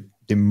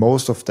 the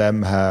most of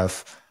them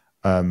have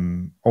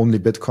only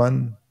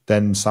Bitcoin.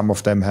 Then some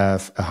of them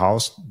have a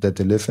house that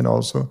they live in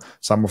also.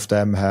 Some of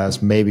them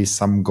has maybe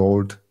some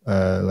gold,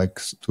 like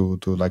to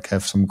like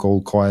have some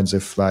gold coins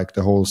if like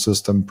the whole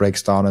system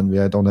breaks down and we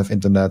don't have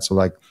internet. So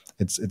like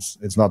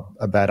it's not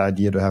a bad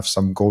idea to have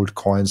some gold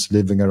coins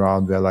living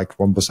around where like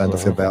 1%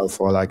 of your wealth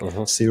or like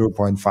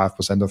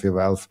 0.5% of your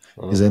wealth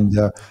is in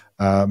there.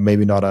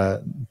 Maybe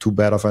not too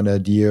bad of an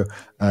idea,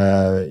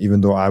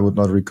 even though I would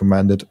not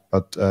recommend it,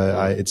 but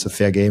it's a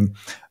fair game.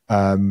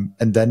 And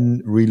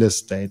then real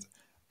estate.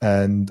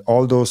 And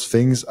all those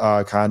things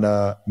are kind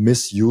of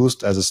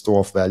misused as a store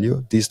of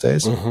value these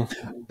days.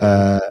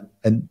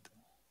 And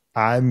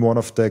I'm one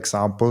of the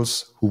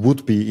examples who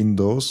would be in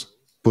those,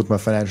 put my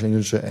financial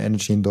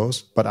energy in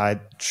those, but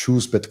I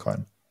choose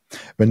Bitcoin.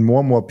 When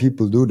more and more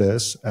people do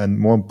this, and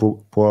more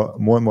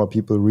and more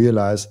people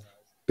realize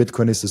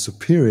Bitcoin is the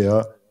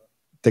superior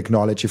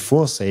technology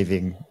for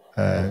saving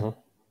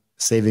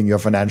your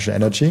financial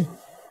energy,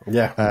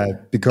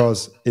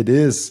 because it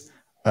is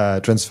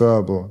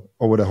transferable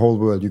over the whole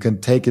world. You can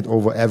take it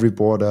over every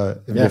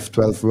border with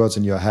 12 words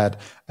in your head,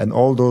 and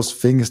all those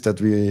things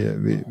that we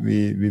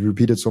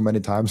repeated so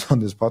many times on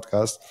this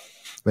podcast.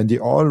 When they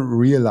all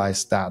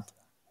realize that,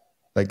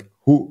 like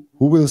who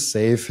will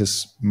save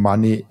his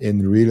money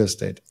in real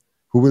estate?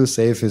 Who will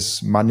save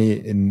his money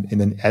in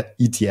an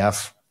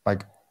ETF?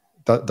 Like,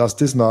 does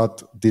this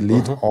not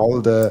delete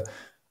all the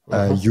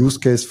use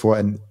case for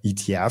an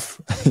ETF?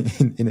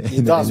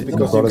 It does,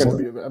 because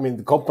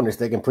the companies,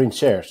 they can print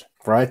shares,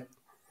 right?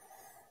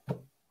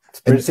 It's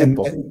pretty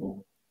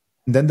simple.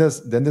 then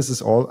there's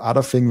this all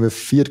other thing with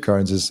fiat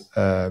currencies.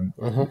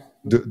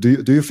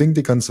 Do you think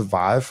they can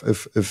survive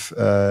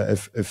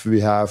if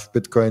we have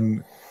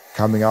Bitcoin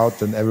coming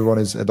out and everyone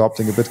is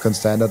adopting a Bitcoin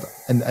standard?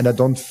 And I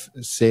don't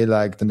say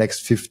like the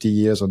next 50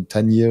 years or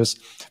 10 years,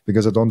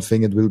 because I don't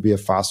think it will be a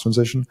fast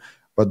transition.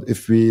 But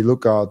if we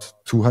look at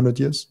 200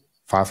 years,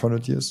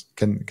 500 years,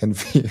 can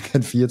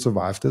fiat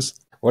survive this?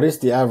 What is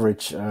the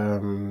average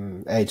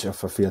age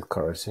of a fiat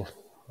currency?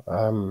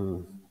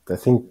 I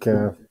think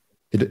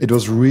it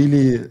was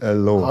really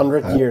low.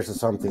 100 years or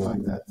something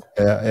like that.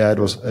 Yeah,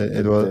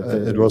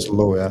 it was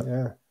low.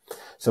 Yeah.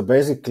 So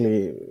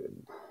basically,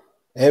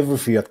 every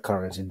fiat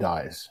currency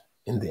dies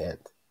in the end.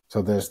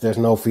 So there's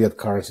no fiat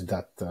currency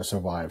that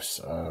survives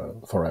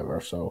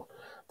forever. So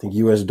I think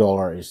US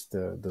dollar is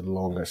the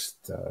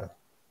longest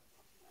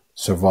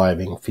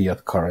surviving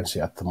fiat currency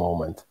at the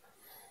moment.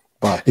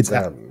 But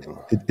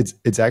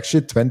it's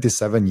actually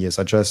 27 years.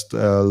 I just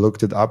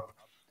looked it up.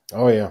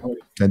 Oh yeah,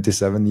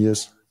 27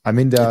 years. I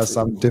mean, there are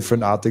some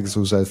different articles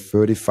who say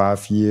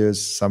 35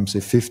 years, some say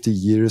 50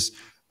 years,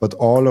 but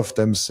all of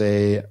them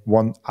say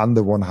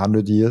under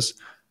 100 years.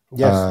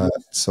 Yes.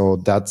 So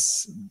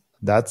that's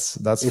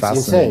it's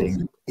fascinating.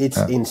 Insane. It's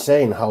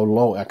insane how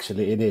low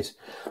actually it is.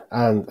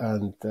 And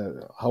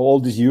how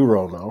old is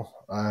euro now?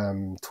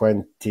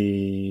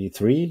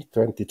 23,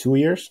 22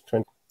 years.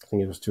 I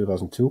think it was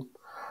 2002.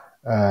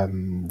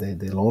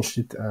 They launched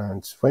it, and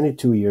it's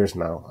 22 years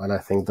now. And I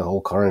think the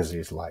whole currency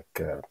is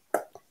like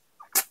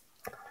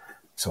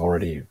it's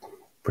already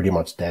pretty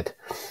much dead.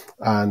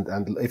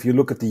 And if you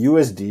look at the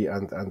USD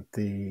and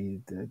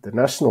the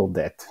national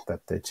debt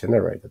that they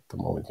generate at the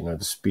moment,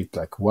 the speed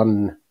like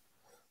 1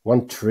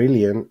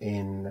 trillion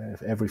in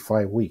every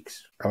 5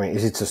 weeks. I mean,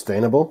 is it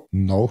sustainable?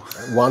 No.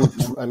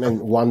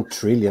 1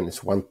 trillion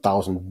is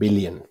 1,000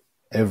 billion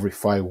every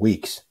 5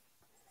 weeks.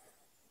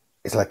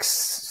 It's like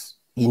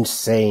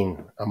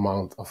insane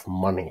amount of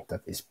money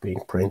that is being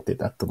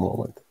printed at the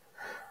moment.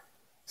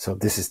 So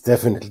this is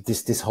definitely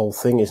this whole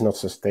thing is not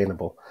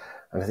sustainable,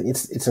 and I think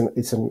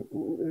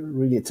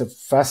it's a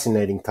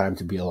fascinating time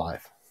to be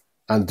alive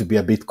and to be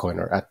a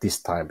Bitcoiner at this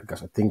time,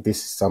 because I think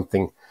this is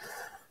something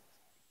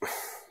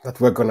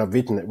that we're gonna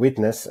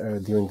witness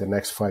during the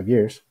next 5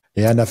 years.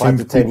 Yeah, and I 5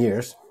 think to 10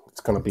 years,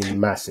 it's gonna be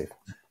massive.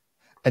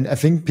 And I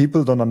think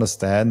people don't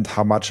understand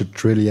how much a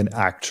trillion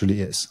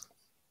actually is.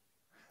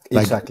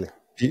 Exactly.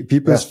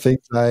 People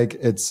think like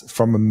it's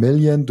from 1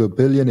 million to 1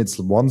 billion, it's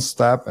one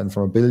step, and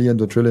from 1 billion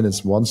to 1 trillion,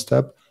 it's one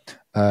step.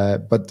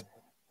 But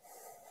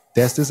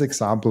there's this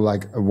example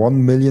like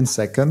 1 million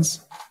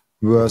seconds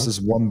versus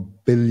 1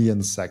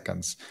 billion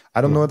seconds.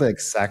 I don't know the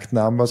exact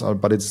numbers,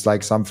 but it's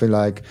like something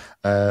like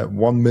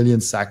 1 million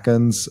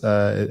seconds.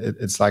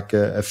 It's like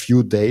a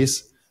few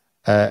days,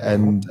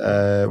 and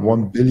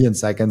 1 billion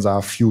seconds are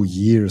a few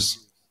years.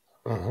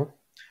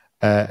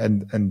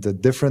 And the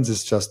difference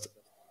is just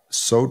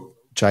so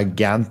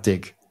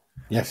gigantic.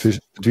 Yes.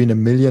 Between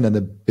 1 million and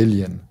 1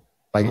 billion.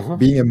 Like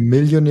being a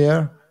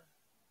millionaire,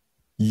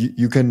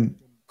 you can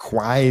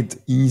quite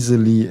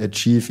easily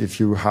achieve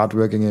if you're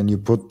hardworking and you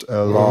put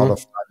a lot of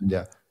time in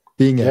there.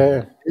 Being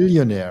a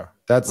millionaire,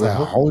 that's a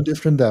whole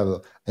different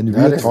level. And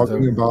we're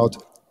talking about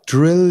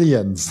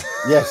trillions.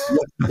 Yes.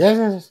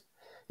 Yes.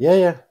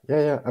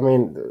 Yeah. I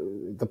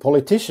mean, the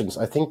politicians,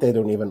 I think they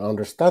don't even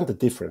understand the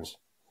difference.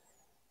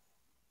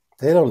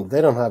 They don't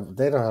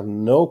have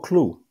no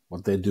clue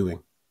what they're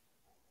doing.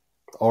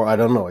 Or I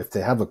don't know if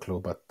they have a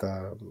clue, but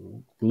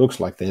looks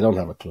like they don't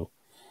have a clue.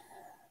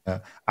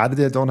 Either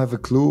they don't have a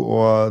clue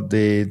or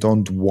they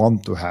don't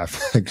want to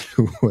have a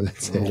clue.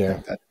 Let's say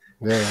like that.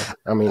 Yeah.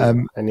 I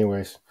mean,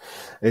 anyways,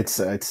 it's.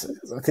 I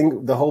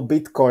think the whole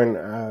Bitcoin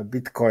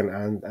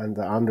and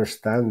the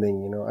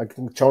understanding. I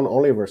think John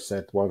Oliver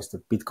said once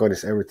that Bitcoin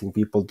is everything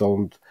people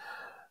don't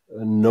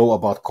know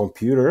about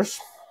computers,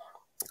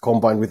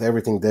 combined with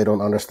everything they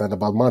don't understand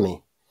about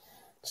money.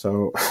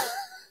 So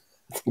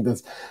I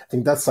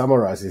think that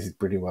summarizes it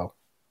pretty well.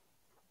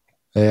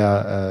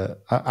 Yeah,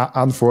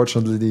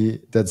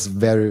 unfortunately, that's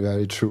very,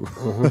 very true.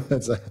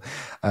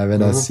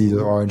 When I see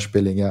the orange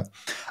billing,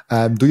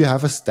 do you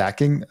have a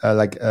stacking? A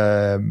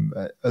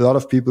lot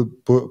of people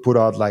put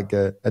out like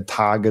a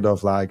target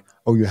of like,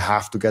 oh, you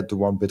have to get to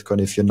 1 Bitcoin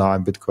if you're now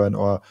in Bitcoin,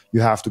 or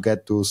you have to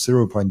get to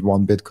 0.1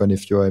 Bitcoin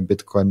if you're in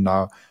Bitcoin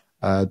now.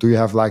 Do you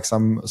have like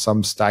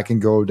some stacking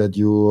goal that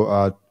you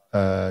are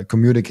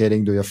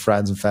communicating to your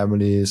friends and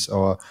families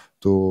or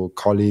to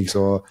colleagues,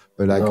 or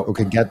like,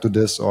 okay, get to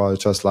this, or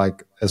just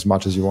like as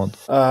much as you want?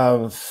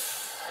 I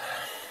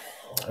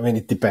mean,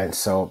 it depends.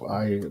 So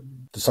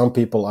to some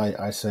people,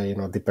 I say,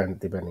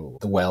 depending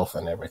the wealth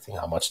and everything,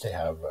 how much they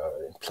have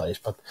in place.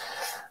 But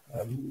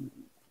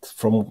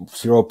from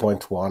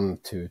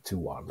 0.1 to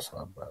 1.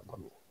 So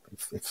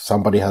if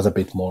somebody has a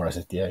bit more, I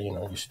said,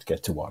 you should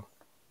get to 1.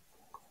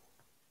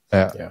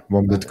 Yeah.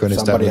 1 Bitcoin is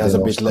somebody has a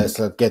bit less,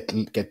 get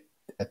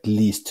at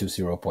least to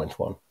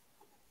 0.1.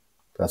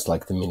 That's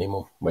like the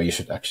minimum where you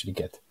should actually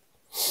get.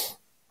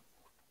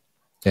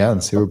 Yeah,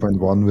 and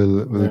 0.1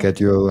 will get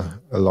you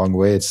a long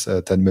way. It's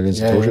 10 million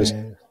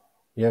Satoshis.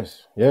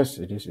 Yes, yes,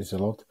 it is. It's a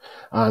lot,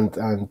 and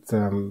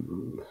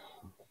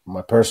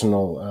my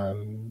personal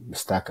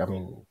stack. I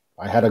mean,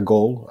 I had a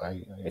goal.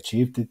 I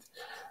achieved it,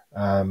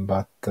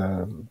 but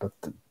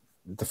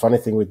the funny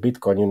thing with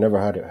Bitcoin,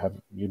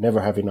 you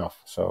never have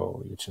enough.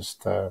 So you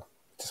just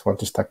want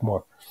to stack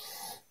more.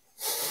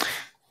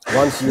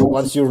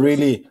 Once you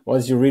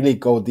really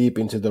go deep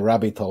into the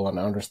rabbit hole and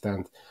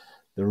understand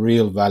the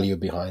real value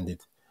behind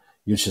it,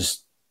 you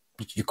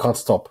can't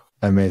stop.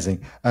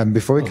 Amazing.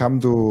 Before we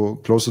come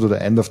closer to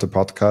the end of the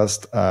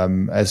podcast,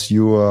 as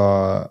you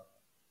are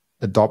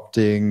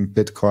adopting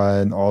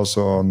Bitcoin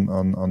also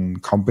on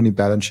company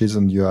balance sheets,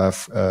 and you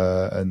have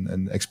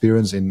an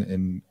experience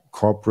in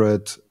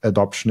corporate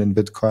adoption in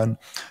Bitcoin,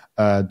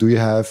 do you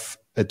have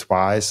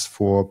advice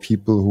for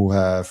people who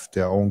have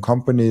their own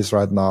companies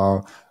right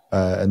now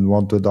and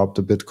want to adopt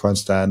a Bitcoin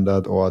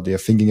standard, or they are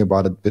thinking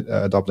about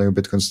adopting a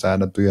Bitcoin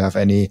standard? Do you have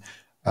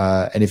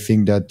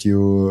anything that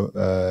you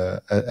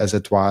as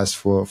advice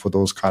for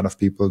those kind of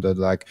people that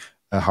like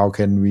how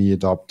can we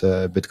adopt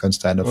a Bitcoin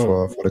standard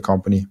for the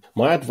company?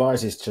 My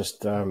advice is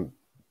just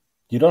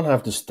you don't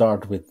have to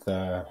start with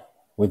a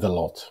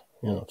lot.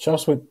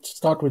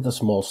 Start with a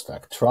small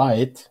stack. Try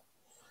it,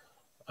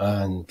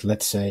 and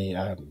let's say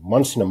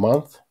once in a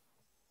month,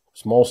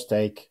 small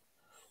stake.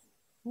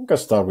 You can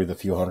start with a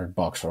few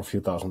 $100 or a few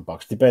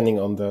 $1,000, depending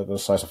on the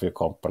size of your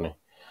company.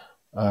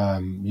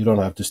 You don't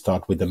have to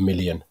start with $1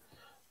 million.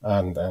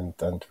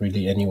 And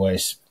really,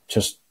 anyways,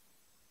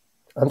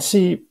 and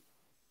see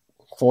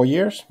 4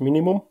 years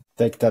minimum.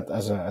 Take that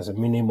as a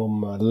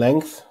minimum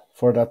length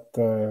for that,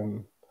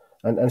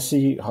 and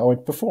see how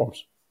it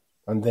performs,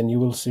 and then you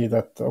will see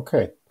that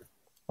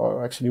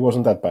actually it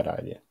wasn't that bad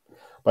idea.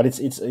 But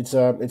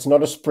it's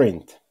not a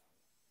sprint;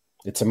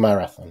 it's a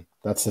marathon.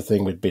 That's the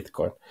thing with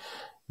Bitcoin.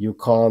 You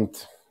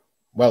can't.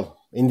 Well,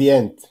 in the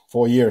end,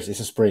 4 years is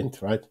a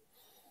sprint, right?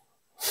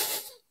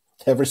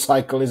 Every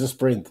cycle is a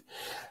sprint.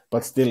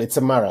 But still, it's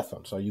a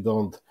marathon. So you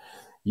don't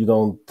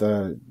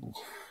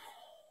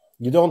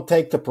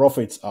take the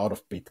profits out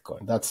of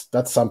Bitcoin.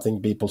 That's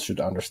something people should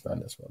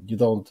understand as well. You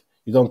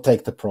don't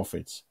take the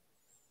profits.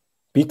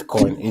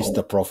 Bitcoin is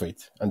the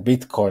profit, and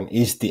Bitcoin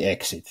is the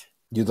exit.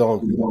 You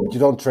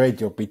don't trade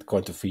your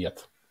Bitcoin to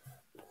fiat.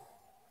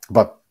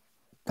 But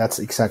that's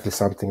exactly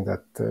something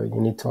that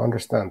you need to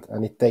understand,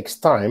 and it takes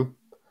time,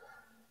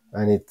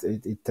 and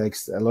it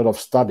takes a lot of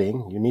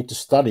studying. You need to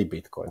study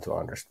Bitcoin to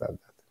understand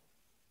that.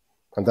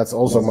 And that's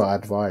also my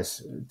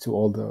advice to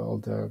all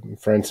the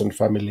friends and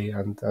family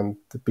and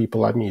the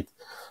people I meet.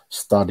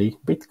 Study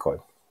Bitcoin.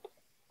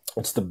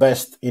 It's the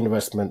best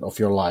investment of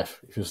your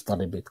life if you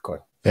study Bitcoin.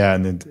 Yeah,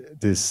 and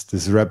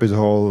this rabbit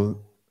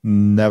hole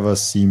never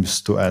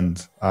seems to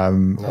end.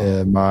 I'm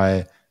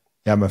my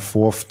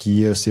fourth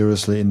year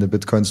seriously in the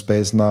Bitcoin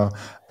space now,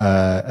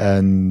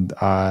 and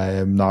I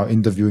am now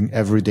interviewing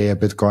every day a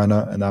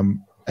Bitcoiner, and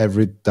I'm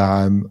every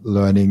time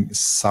learning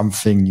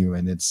something new,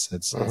 and it's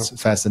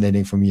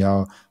fascinating for me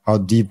how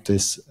deep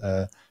this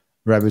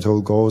rabbit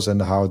hole goes, and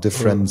how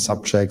different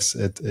subjects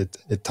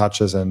it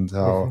touches, and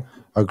how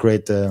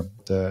great the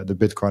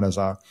Bitcoiners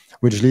are.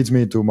 Which leads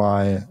me to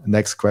my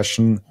next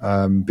question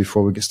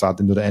before we start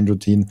into the end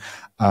routine.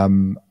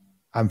 I'm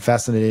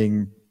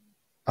fascinated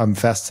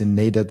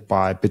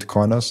by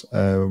Bitcoiners,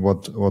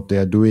 what they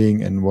are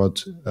doing and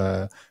what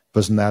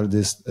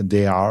personalities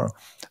they are.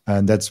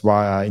 And that's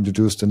why I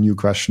introduced a new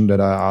question that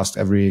I asked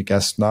every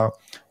guest now.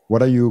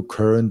 What are you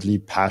currently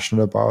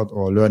passionate about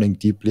or learning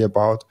deeply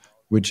about,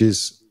 which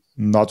is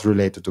not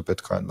related to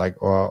Bitcoin,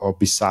 or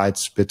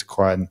besides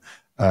Bitcoin?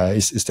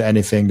 Is there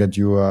anything that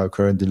you are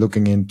currently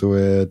looking into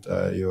it?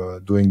 You're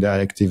doing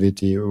that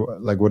activity,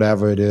 like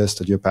whatever it is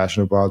that you're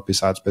passionate about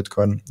besides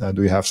Bitcoin?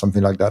 Do you have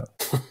something like that?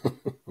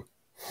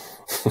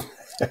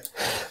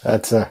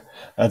 That's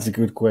a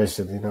good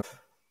question.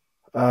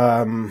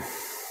 I'm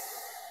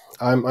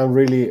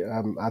really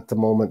at the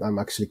moment. I'm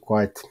actually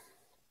quite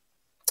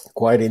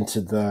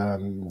into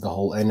the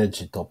whole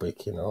energy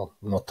topic. I'm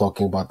not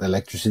talking about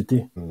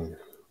electricity,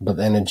 but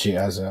energy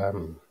as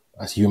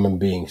human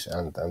beings,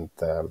 and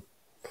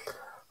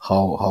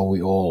how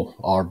we all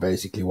are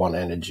basically one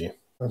energy.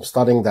 I'm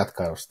studying that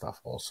kind of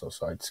stuff also,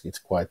 so it's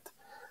quite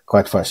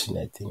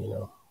fascinating.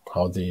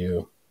 How do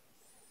you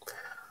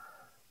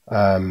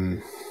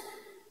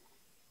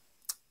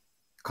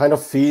kind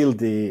of feel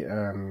the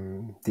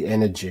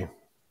energy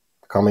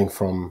coming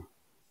from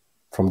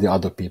the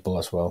other people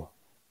as well,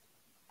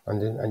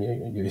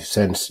 and you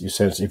sense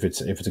if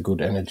it's a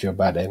good energy or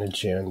bad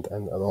energy, and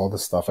all the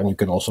stuff, and you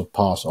can also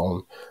pass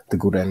on the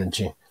good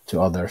energy to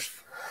others.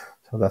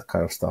 So that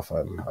kind of stuff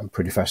I'm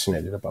pretty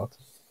fascinated about.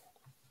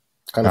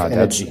 Kind of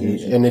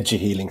energy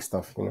healing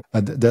stuff.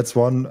 That's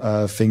one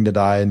thing that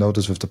I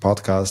noticed with the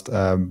podcast,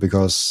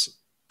 because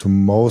to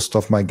most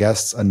of my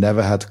guests, I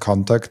never had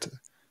contact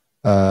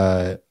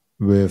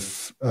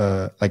with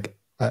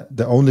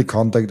the only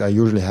contact I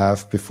usually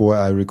have before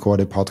I record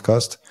a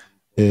podcast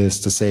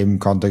is the same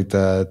contact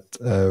that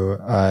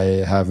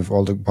I have with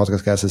all the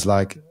podcast guests, is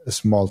like a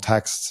small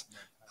text.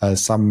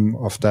 Some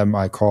of them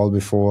I call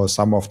before,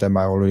 some of them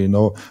I already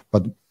know,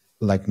 but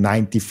like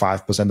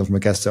 95% of my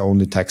guests are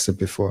only texted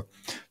before.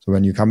 So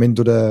when you come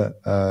into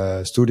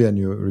the studio and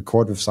you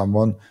record with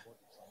someone,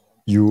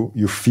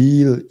 you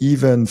feel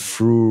even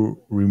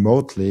through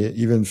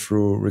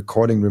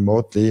recording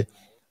remotely,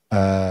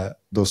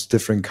 those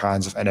different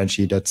kinds of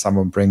energy that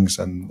someone brings.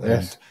 And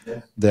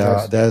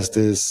there's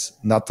this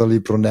Natalie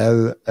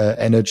Brunel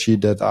energy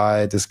that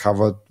I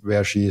discovered,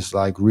 where she's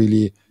like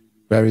really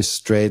very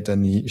straight,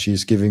 and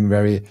she's giving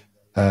very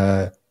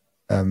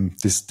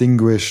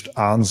distinguished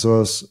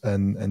answers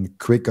and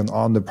quick and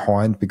on the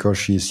point, because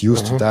she's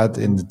used to that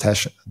in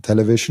the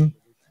television.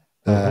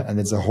 And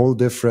it's a whole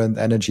different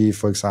energy,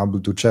 for example,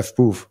 to Jeff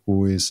Booth,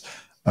 who is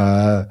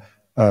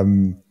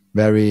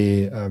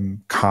very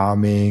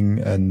calming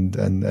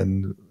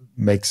and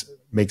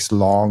makes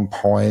long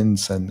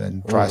points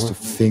and tries to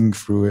think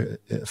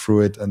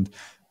through it. And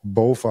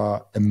both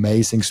are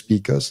amazing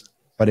speakers,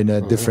 but in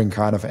a different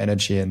kind of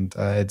energy. And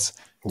it's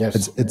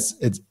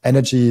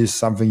energy is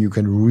something you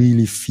can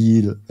really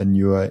feel when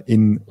you are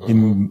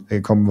in a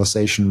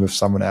conversation with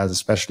someone else,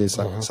 especially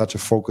such a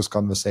focused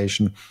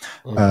conversation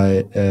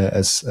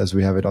as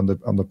we have it on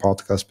the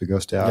podcast,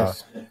 because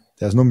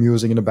there's no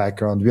music in the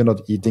background. We're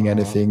not eating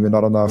anything. We're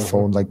not on our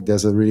phone. Like,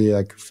 there's a really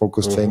like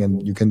focused thing,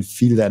 and you can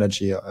feel the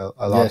energy a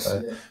lot.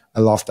 I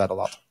love that a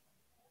lot.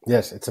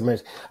 Yes, it's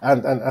amazing,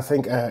 and I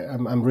think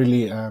I'm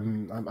really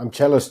I'm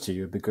jealous to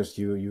you, because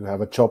you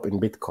have a job in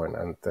Bitcoin,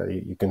 and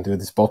you can do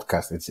this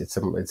podcast.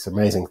 It's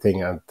amazing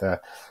thing, and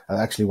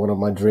actually one of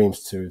my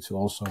dreams to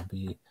also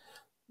be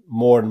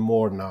more and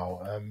more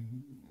now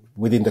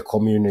within the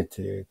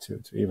community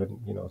to even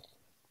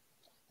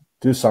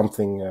do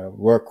something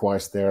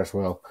work-wise there as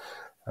well.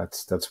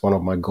 That's one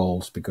of my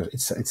goals, because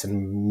it's an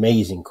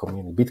amazing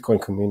community.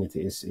 Bitcoin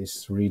community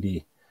is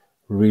really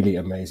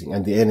amazing,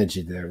 and the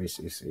energy there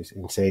is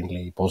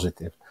insanely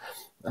positive,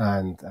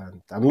 and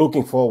I'm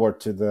looking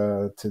forward to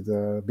the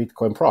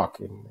Bitcoin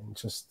Prague in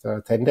just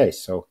 10 days.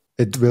 So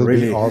it will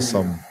be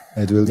awesome.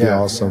 It will be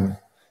awesome.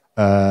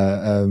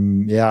 I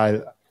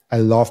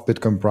love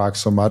Bitcoin Prague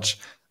so much.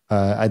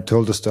 I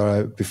told the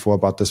story before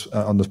about this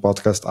on this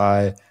podcast.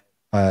 I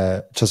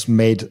just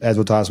made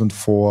advertisement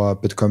for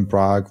Bitcoin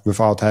Prague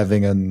without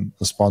having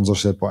a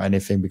sponsorship or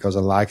anything, because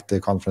I liked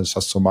the conference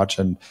just so much.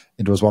 And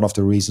it was one of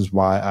the reasons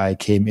why I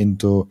came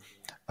into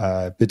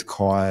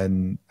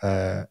Bitcoin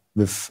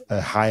with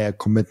a higher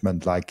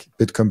commitment. Like,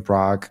 Bitcoin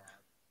Prague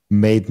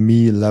made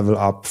me level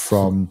up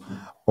from,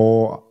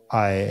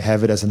 I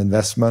have it as an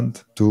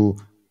investment, to,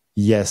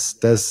 yes,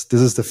 this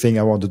is the thing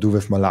I want to do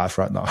with my life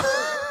right now.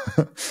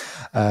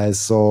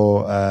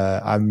 So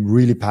I'm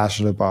really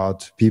passionate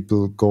about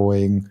people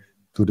going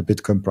to the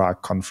Bitcoin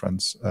Prague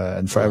conference.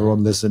 And for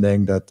everyone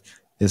listening that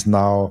is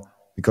now,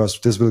 because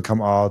this will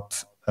come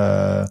out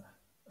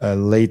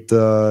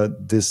later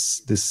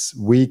this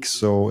week,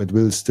 so it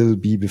will still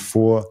be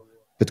before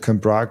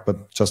Bitcoin Prague,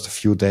 but just a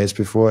few days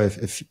before.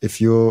 If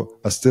you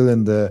are still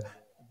in the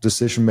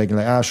decision making,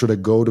 like, should I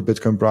go to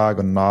Bitcoin Prague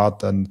or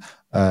not, and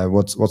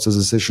what's the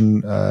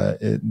decision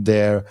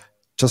there?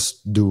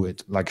 Just do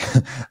it. Like,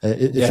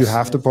 if you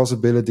have the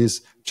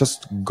possibilities,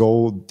 just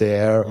go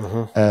there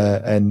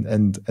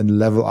and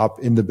level up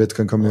in the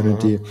Bitcoin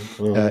community.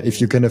 If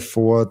you can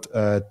afford,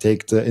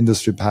 take the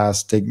industry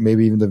pass, take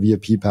maybe even the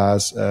VIP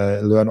pass,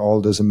 learn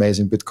all those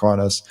amazing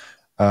Bitcoiners.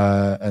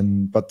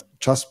 But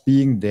just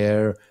being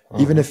there,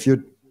 even if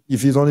you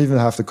don't even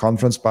have the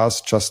conference pass,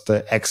 just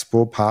the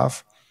expo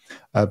pass,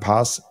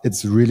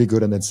 it's really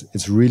good, and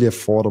it's really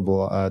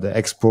affordable. The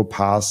expo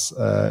pass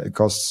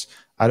costs,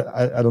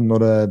 I don't know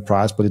the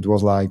price, but it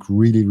was like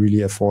really, really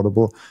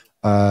affordable.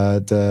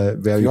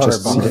 Where you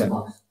just see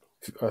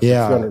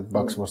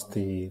 $200 was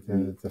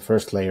the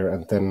first layer,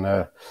 and then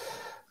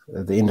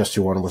the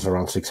industry one was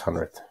around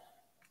 600,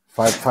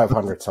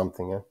 500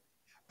 something. Yeah.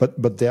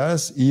 But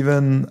there's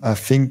even, I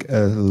think,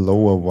 a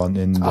lower one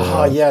in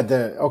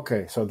the.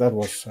 Okay, so that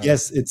was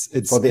yes, it's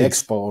for the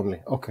expo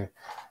only. Okay.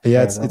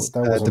 Yeah, it's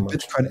the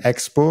Bitcoin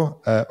Expo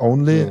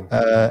only,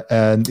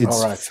 and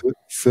it's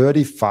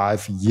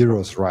 35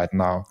 euros right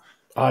now.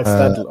 It's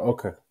that low.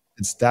 Okay.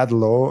 It's that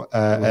low,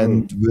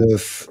 and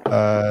with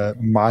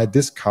my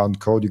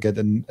discount code, you get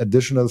an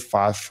additional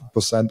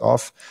 5%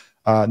 off.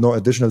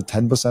 Additional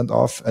 10%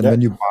 off, and when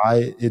you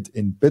buy it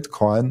in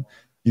Bitcoin,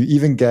 you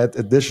even get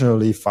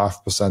additionally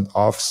 5%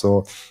 off.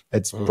 So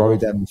it's probably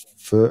then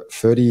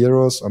 30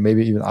 euros, or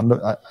maybe even under.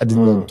 I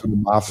didn't know to the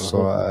math,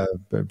 so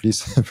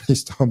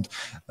please don't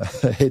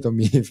hate on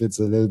me if it's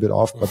a little bit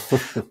off. But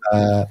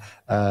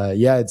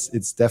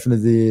it's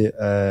definitely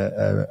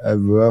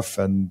worth.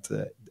 And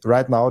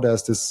right now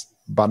there's this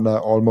banner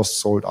almost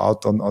sold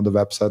out on the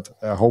website.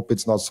 I hope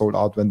it's not sold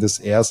out when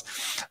this airs,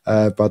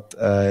 but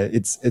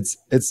it's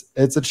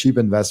a cheap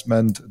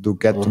investment to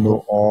get to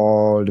know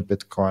all the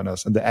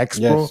Bitcoiners. And the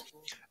expo,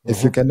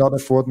 if you cannot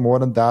afford more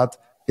than that,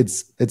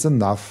 it's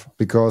enough,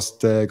 because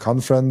the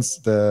conference,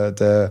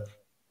 the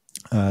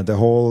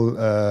whole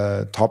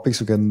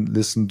topics you can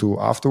listen to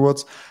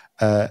afterwards,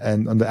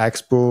 and on the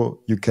expo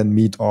you can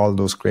meet all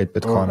those great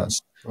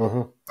Bitcoiners.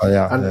 And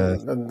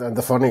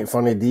the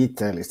funny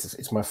detail is this,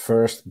 it's my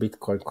first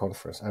Bitcoin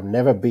conference. I've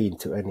never been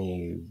to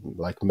any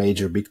like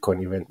major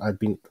Bitcoin event.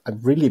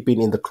 I've really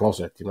been in the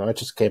closet, you know. I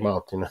just came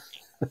out, you know,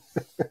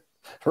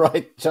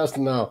 right just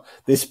now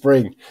this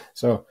spring.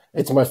 So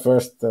it's my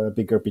first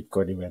bigger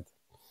Bitcoin event.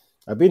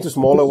 I've been to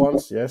smaller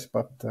ones, yes,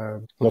 but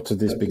not to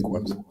these big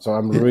ones. So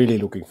I'm really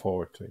looking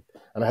forward to it.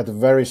 And I had a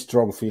very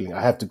strong feeling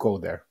I had to go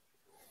there.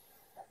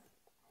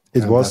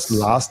 It was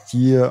last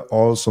year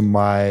also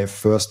my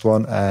first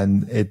one,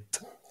 and it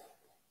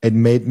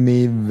made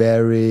me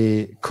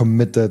very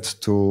committed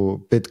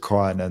to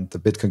Bitcoin and the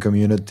Bitcoin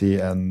community,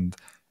 and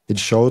it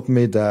showed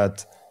me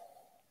that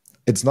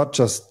it's not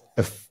just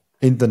an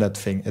internet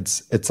thing.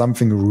 It's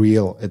something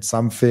real. It's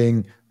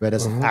something where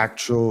there's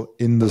actual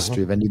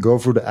industry. When you go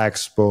through the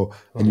expo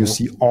and you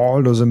see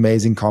all those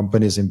amazing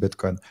companies in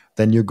Bitcoin,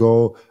 then you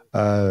go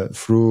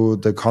through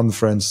the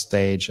conference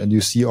stage and you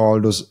see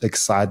all those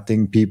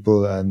exciting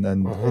people and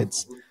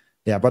it's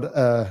but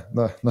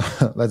no,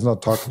 let's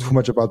not talk too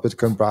much about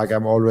Bitcoin Prague.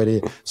 I'm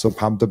already so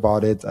pumped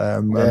about it.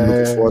 I'm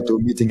looking forward to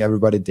meeting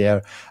everybody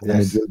there,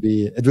 and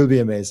it will be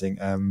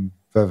amazing.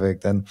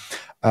 Perfect.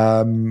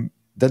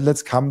 Then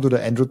let's come to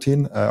the end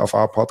routine of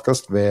our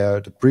podcast,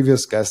 where the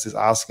previous guest is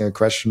asking a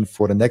question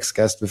for the next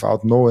guest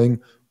without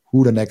knowing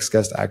who the next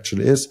guest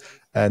actually is.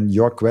 And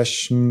your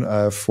question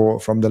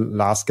from the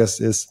last guest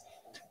is: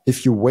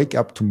 if you wake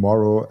up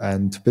tomorrow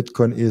and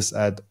Bitcoin is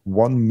at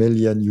 $1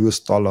 million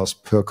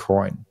per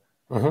coin,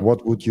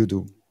 what would you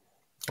do?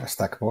 I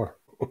stack more.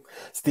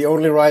 It's the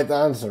only right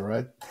answer,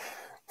 right?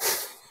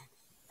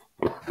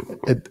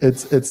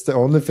 It's the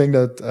only thing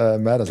that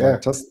matters. Yeah.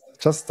 Like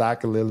just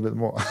stack a little bit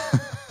more.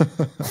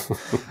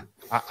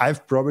 I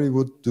probably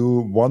would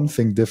do one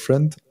thing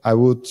different. I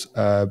would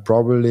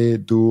probably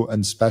do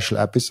a special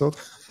episode,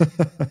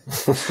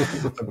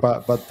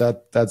 but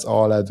that's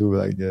all I do.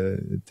 Like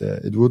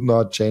it would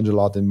not change a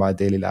lot in my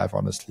daily life,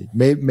 honestly.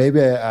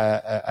 Maybe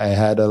I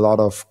had a lot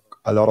of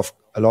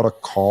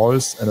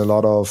calls and a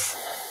lot of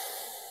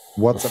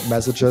WhatsApp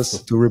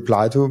messages to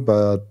reply to,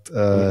 but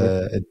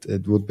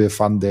it would be a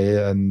fun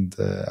day, and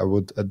I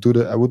would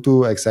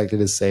do exactly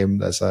the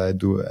same as I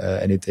do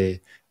any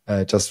day.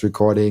 Just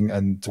recording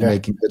and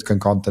making Bitcoin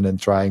content and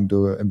trying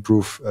to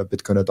improve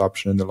Bitcoin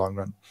adoption in the long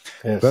run.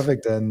 Yes.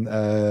 Perfect. And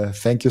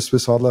thank you,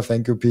 Swiss HODLer.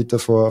 Thank you, Peter,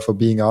 for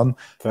being on.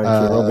 Thank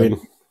you, Robin.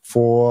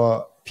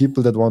 For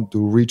people that want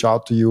to reach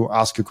out to you,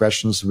 ask you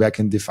questions, where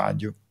can they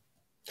find you?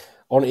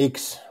 On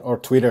X or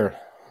Twitter.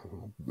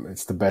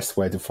 It's the best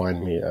way to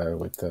find me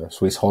with the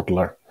Swiss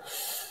HODLer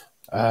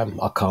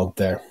account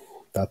there.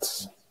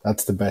 That's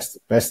the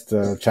best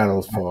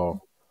channel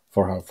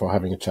for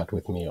having a chat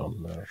with me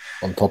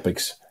on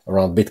topics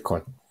around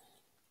Bitcoin.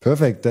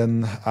 Perfect.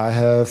 Then I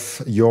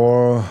have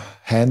your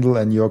handle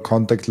and your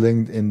contact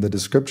linked in the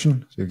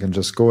description. So you can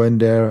just go in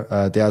there.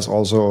 There's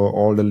also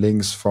all the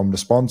links from the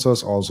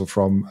sponsors, also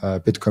from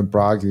Bitcoin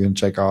Prague. You can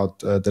check out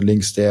the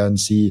links there and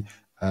see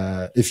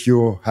if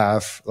you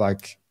have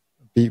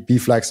be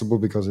flexible,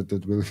 because it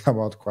will come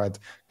out quite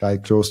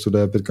close to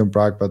the Bitcoin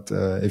Prague. But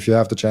if you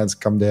have the chance,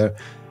 come there.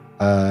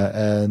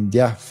 And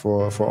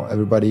for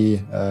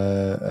everybody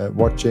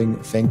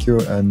watching, thank you,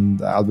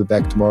 and I'll be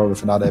back tomorrow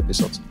with another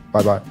episode.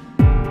 Bye bye.